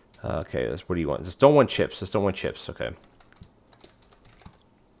 Okay, what do you want? Just don't want chips. Okay.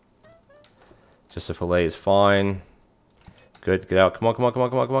 Just a fillet is fine. Good, get out. Come on.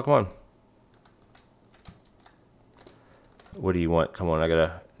 What do you want? Come on,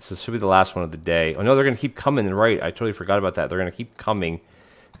 this should be the last one of the day. Oh no, they're gonna keep coming, right? I totally forgot about that. They're gonna keep coming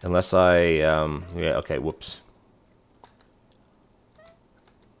unless yeah, okay, whoops.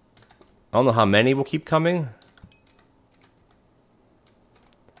 I don't know how many will keep coming.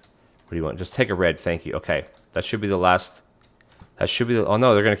 What do you want? Just take a red, thank you. Okay, that should be the last. Oh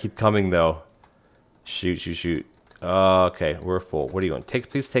no, they're gonna keep coming though. Shoot. Okay, we're full. What do you want?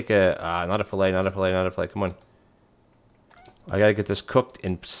 Please take a, not a fillet. Come on. I gotta get this cooked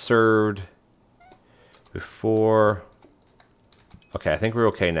and served before. Okay, I think we're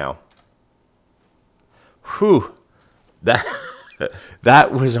okay now. Whew, that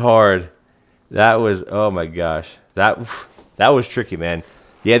was hard. That was, oh my gosh, that was tricky, man.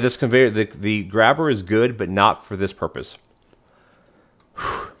 Yeah, this conveyor, the grabber is good, but not for this purpose.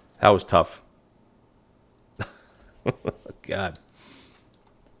 Whew, that was tough. God.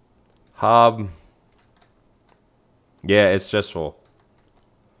 Hob. Yeah, it's stressful.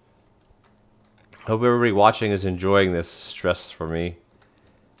 Hope everybody watching is enjoying this stress for me.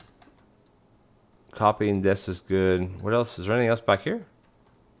 Copying this is good. What else? Is there anything else back here?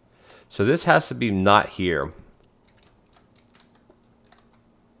 So this has to be not here.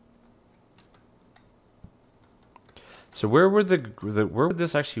 So where would where would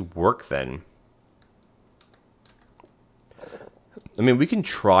this actually work then? I mean, we can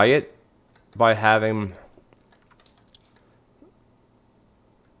try it by having.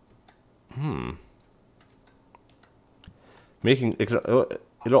 Making will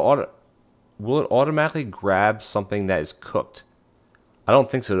it automatically grab something that is cooked? I don't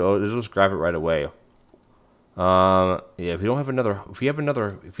think so. It'll just grab it right away. Yeah, if we don't have another, if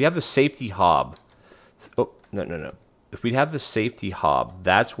we have the safety hob. Oh, no. If we have the safety hob,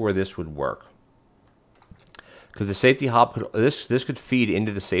 that's where this would work. Because the safety hob could, this could feed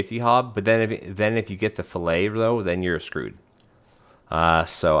into the safety hob, but then if you get the fillet though, then you're screwed.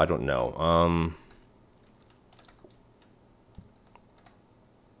 So I don't know.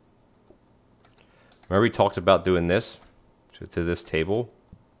 Remember we talked about doing this to this table.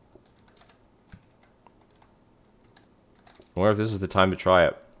 wonder if this is the time to try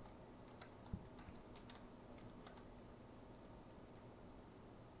it.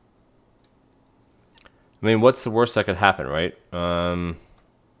 I mean, what's the worst that could happen, right? I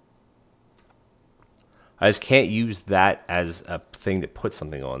just can't use that as a thing to put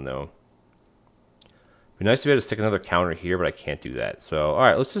something on, though. It'd be nice to be able to stick another counter here, but I can't do that. So, all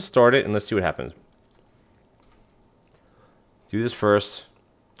right, let's just start it and let's see what happens. Do this first.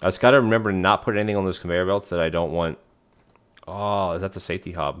 I just got to remember to not put anything on those conveyor belts that I don't want. Oh, is that the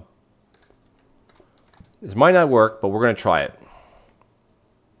safety hob? This might not work, but we're going to try it.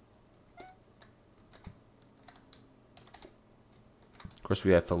 Of course,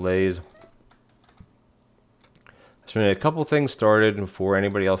 we have fillets. So we need a couple things started before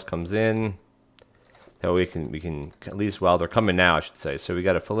anybody else comes in. That we can at least, well, they're coming now, I should say. So we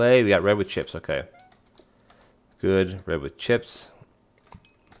got a fillet, we got red with chips, okay. Good, red with chips.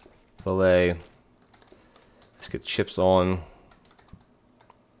 Fillet. Let's get chips on.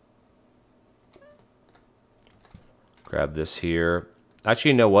 Grab this here.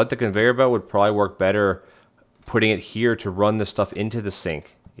 Actually, you know what? The conveyor belt would probably work better putting it here to run the stuff into the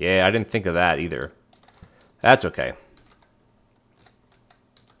sink. Yeah, I didn't think of that either. That's okay.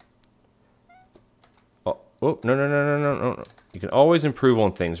 Oh, no. You can always improve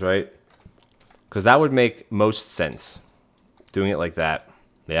on things, right? Because that would make most sense. Doing it like that.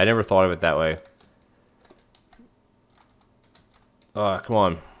 Yeah, I never thought of it that way. Come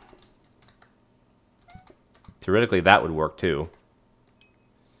on. Theoretically, that would work too.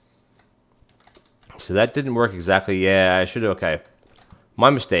 So that didn't work exactly. Yeah, I should have. Okay. My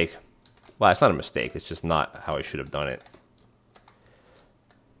mistake. Well, it's not a mistake. It's just not how I should have done it.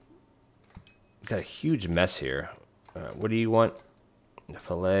 Got a huge mess here. What do you want? The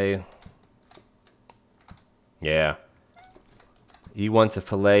fillet. Yeah. He wants a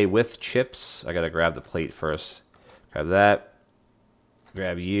fillet with chips. I gotta grab the plate first. Grab that.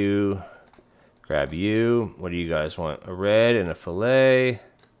 Grab you. Grab you. What do you guys want? A red and a fillet.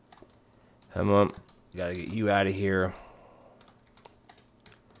 Come on. Gotta get you out of here.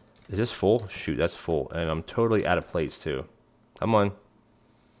 Is this full? Shoot, that's full. And I'm totally out of plates too. Come on.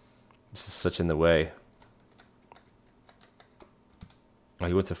 This is such in the way. Oh,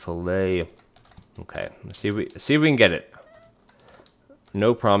 he wants a fillet. Okay, let's see if we can get it.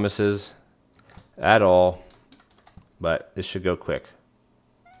 No promises at all, but this should go quick.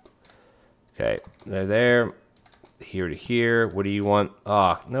 Okay, they're there. Here to here. What do you want?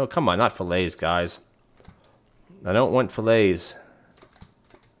 Ah, oh, no, come on, not fillets, guys. I don't want fillets.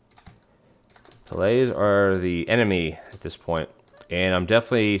 Fillets are the enemy at this point. And I'm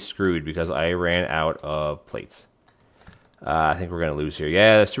definitely screwed because I ran out of plates. I think we're going to lose here.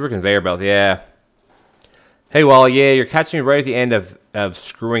 Yeah, the super conveyor belt, yeah. Hey, well, yeah, you're catching me right at the end of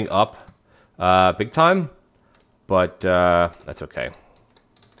screwing up big time. But that's okay.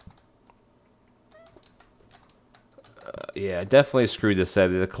 Yeah, definitely screwed this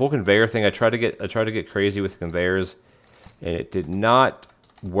up. The whole conveyor thing, I tried to get crazy with conveyors, and it did not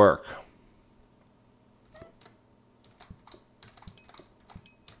work.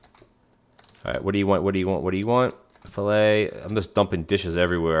 All right, what do you want? What do you want? What do you want? Filet. I'm just dumping dishes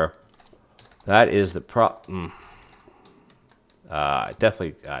everywhere. That is the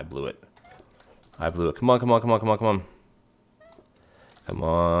definitely, I blew it. I blew it. Come on, come on, come on, come on, come on. Come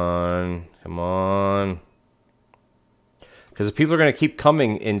on, come on. Because people are going to keep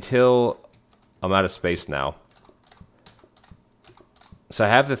coming until I'm out of space now. So I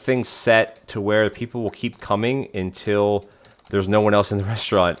have the thing set to where people will keep coming until there's no one else in the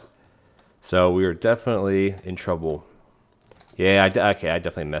restaurant. So we are definitely in trouble. Yeah, okay, I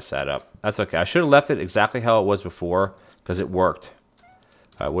definitely messed that up. That's okay. I should have left it exactly how it was before because it worked.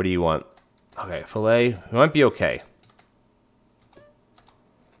 All right, what do you want? Okay, filet. It might be okay.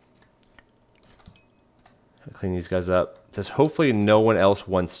 I'll clean these guys up. Just hopefully no one else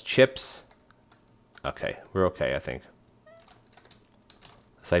wants chips. Okay, we're okay, I think.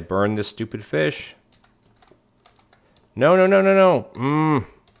 As I burn this stupid fish. No, no, no, no, no.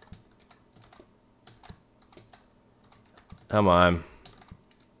 Come on.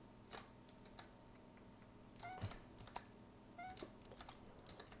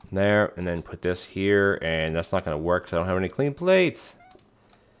 There, and then put this here, and that's not going to work because I don't have any clean plates.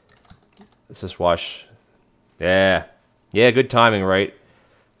 Let's just wash. Yeah. Yeah, good timing, right?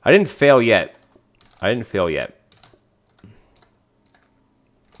 I didn't fail yet. I didn't fail yet.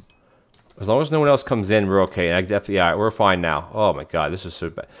 As long as no one else comes in, we're okay. I definitely, yeah, we're fine now. Oh my god, this is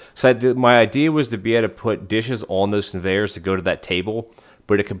so bad. So my idea was to be able to put dishes on those conveyors to go to that table,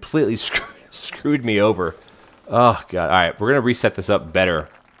 but it completely screwed me over. Oh god. All right, we're gonna reset this up better.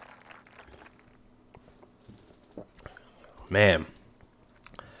 Man.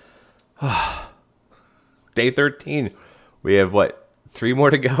 Day 13. We have, what, 3 more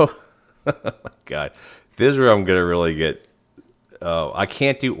to go? Oh, my God. This is where I'm going to really get... I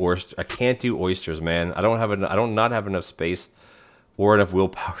can't do oysters, man. I don't not have enough space or enough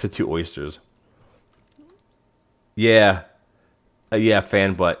willpower to do oysters. Yeah. Yeah,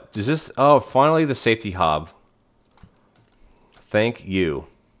 fan butt. Does this... Oh, finally the safety hob. Thank you.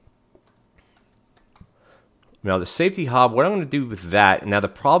 Now, the safety hob, what I'm going to do with that... Now, the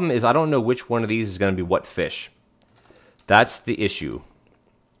problem is I don't know which one of these is going to be what fish. That's the issue.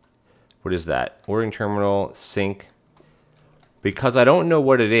 What is that? Ordering terminal, sink. Because I don't know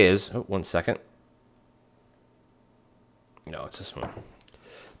what it is. Oh, 1 second. No, it's this one.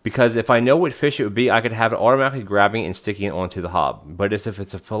 Because if I know what fish it would be, I could have it automatically grabbing and sticking it onto the hob. But if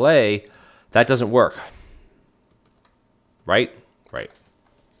it's a fillet, that doesn't work. Right? Right.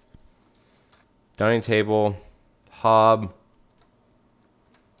 Dining table, hob.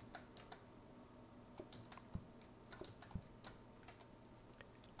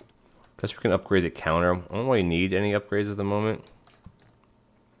 Guess we can upgrade the counter. I don't really need any upgrades at the moment.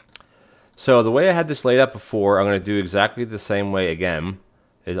 So the way I had this laid out before, I'm going to do exactly the same way again.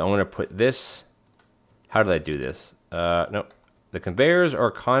 Is I'm going to put this... How did I do this? No. The conveyors are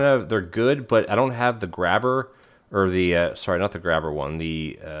kind of... They're good, but I don't have the grabber... Or the... sorry, not the grabber one.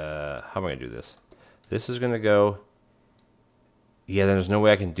 The... how am I going to do this? This is going to go... Yeah, then there's no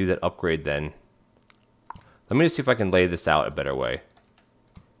way I can do that upgrade then. Let me just see if I can lay this out a better way.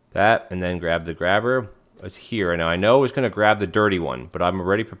 That, and then grab the grabber. It's here. Now, I know it's going to grab the dirty one, but I'm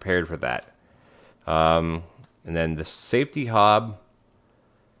already prepared for that. And then the safety hob.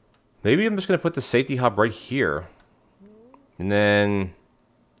 Maybe I'm just going to put the safety hob right here. And then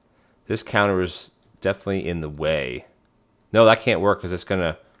this counter is definitely in the way. No, that can't work because it's going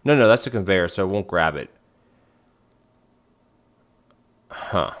to... No, that's a conveyor, so it won't grab it.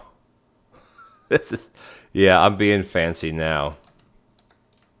 Huh. This is... Yeah, I'm being fancy now.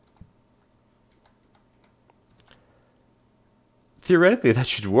 Theoretically, that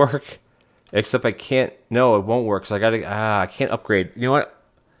should work. Except I can't... No, it won't work, so I gotta... I can't upgrade. You know what?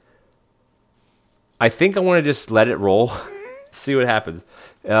 I think I want to just let it roll. See what happens.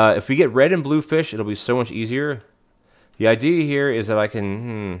 If we get red and blue fish, it'll be so much easier. The idea here is that I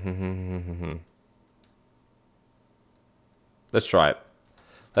can... Let's try it.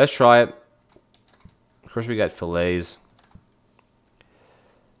 Let's try it. Of course, we got fillets.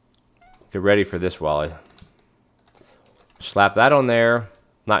 Get ready for this, Wally. Slap that on there.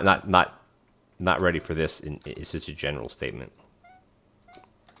 Not ready for this. It's just a general statement.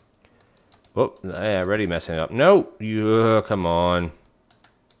 Oh, yeah, already messing up. No, you come on.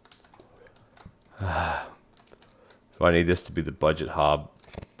 So I need this to be the budget hob,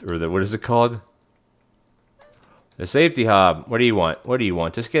 or the what is it called? The safety hob. What do you want? What do you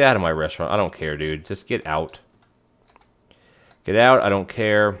want? Just get out of my restaurant. I don't care, dude. Just get out. Get out. I don't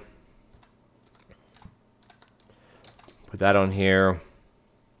care. Put that on here.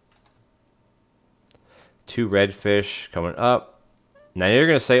 2 redfish coming up. Now you're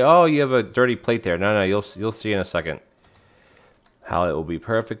gonna say, "Oh, you have a dirty plate there." No, you'll see in a second how it will be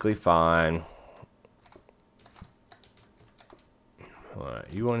perfectly fine. All right,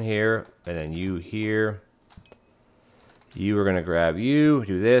 you on here, and then you here. You are gonna grab you.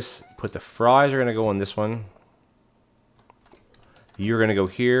 Do this. Put the fries are gonna go on this one. You're gonna go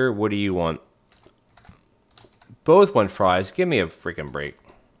here. What do you want? Both want fries. Give me a freaking break.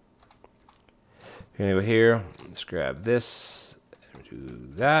 You're gonna go here. Let's grab this. Do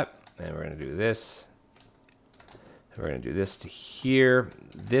that, and we're going to do this. And we're going to do this to here.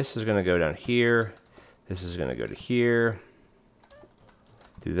 This is going to go down here. This is going to go to here.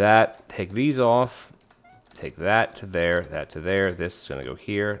 Do that. Take these off. Take that to there, that to there. This is going to go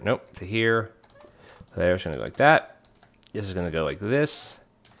here. Nope, to here. There, it's going to go like that. This is going to go like this.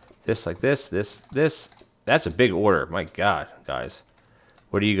 This like this. This. That's a big order. My God, guys.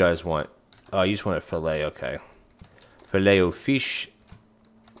 What do you guys want? Oh, you just want a fillet. Okay. Filet o fish.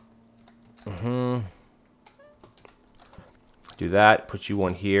 Do that. Put you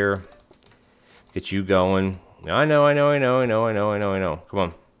on here. Get you going. I know.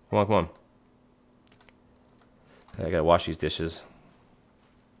 Come on. I gotta wash these dishes.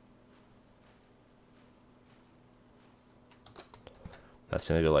 That's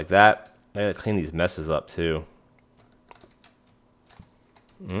gonna go like that. I gotta clean these messes up too.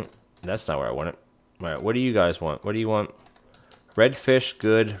 That's not where I want it. All right, what do you guys want? What do you want? Red fish,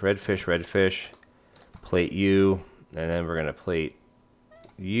 good. Red fish. Plate you, and then we're gonna plate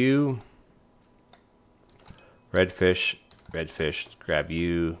you. Red fish. Grab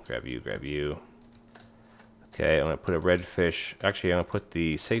you. Okay, I'm going to put a red fish. Actually, I'm going to put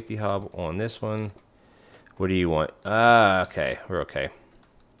the safety hub on this one. What do you want? Okay, we're okay.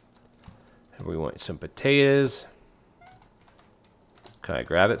 We want some potatoes. Can I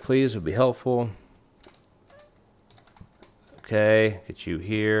grab it, please? Would be helpful. Okay, get you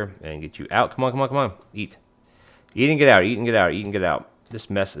here and get you out. Come on, come on, come on. Eat. Eat and get out, eat and get out, eat and get out. This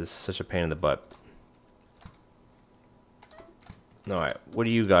mess is such a pain in the butt. Alright, what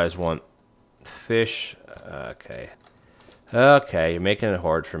do you guys want? Fish. Okay. Okay, you're making it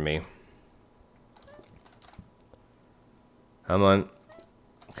hard for me. Come on.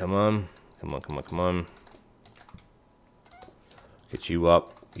 Come on. Come on, come on, come on. Get you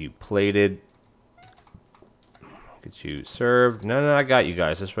up. You plated. Get you served. No, no, I got you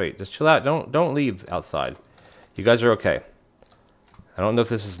guys. Just wait. Just chill out. Don't leave outside. You guys are okay. I don't know if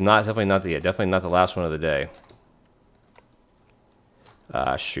this is definitely not the last one of the day.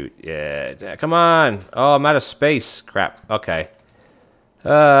 Shoot. Yeah. Come on. Oh, I'm out of space. Crap. Okay. We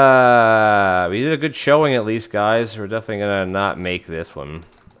did a good showing at least, guys. We're definitely gonna not make this one.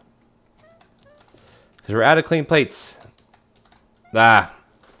 Because we're out of clean plates. Ah.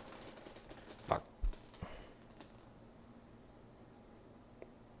 Fuck.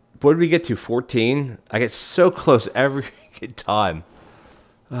 What did we get to? 14? I get so close every time.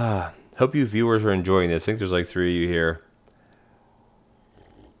 Hope you viewers are enjoying this. I think there's like 3 of you here.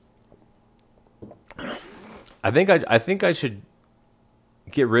 I think I should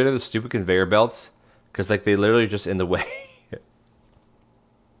get rid of the stupid conveyor belts because like they literally just in the way.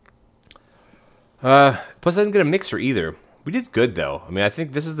 Plus I didn't get a mixer either. We did good though. I mean, I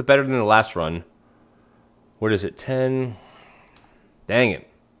think this is better than the last run. What is it? 10. Dang it.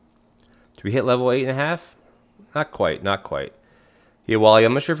 Did we hit level 8.5? Not quite. Not quite. Yeah, Wally,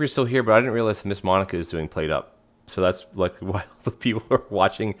 I'm not sure if you're still here, but I didn't realize Miss Monica is doing Plate Up. So that's like why all the people are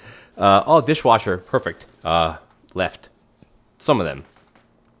watching. Oh, dishwasher. Perfect. Left. Some of them.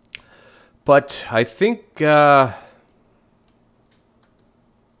 But I think we're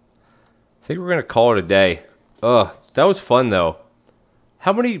going to call it a day. Ugh, that was fun, though.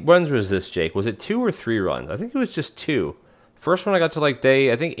 How many runs was this, Jake? Was it 2 or 3 runs? I think it was just 2. First one I got to like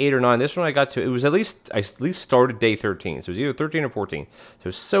day, I think 8 or 9. This one I got to, it was I at least started day 13. So it was either 13 or 14. So it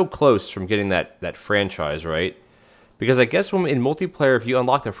was so close from getting that franchise, right? Because I guess when in multiplayer, if you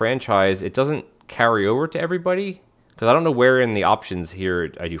unlock the franchise, it doesn't carry over to everybody. Because I don't know where in the options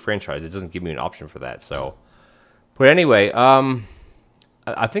here I do franchise. It doesn't give me an option for that. So, but anyway,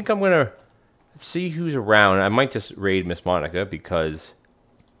 I think I'm going to see who's around. I might just raid Miss Monica because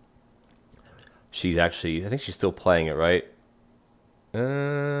she's actually, I think she's still playing it, right?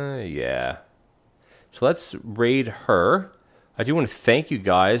 Yeah. So let's raid her. I do want to thank you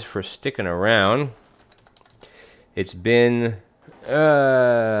guys for sticking around. It's been,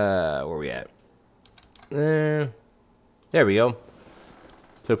 where are we at? There we go.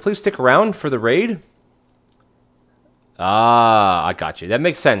 So please stick around for the raid. Ah, I got you. That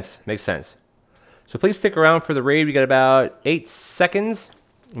makes sense. Makes sense. So please stick around for the raid. We got about 8 seconds.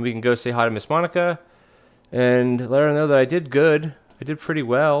 And we can go say hi to Miss Monica. And let her know that I did good. I did pretty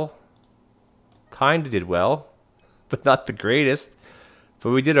well. Kinda did well. But not the greatest.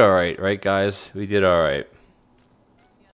 But we did alright, right guys? We did alright.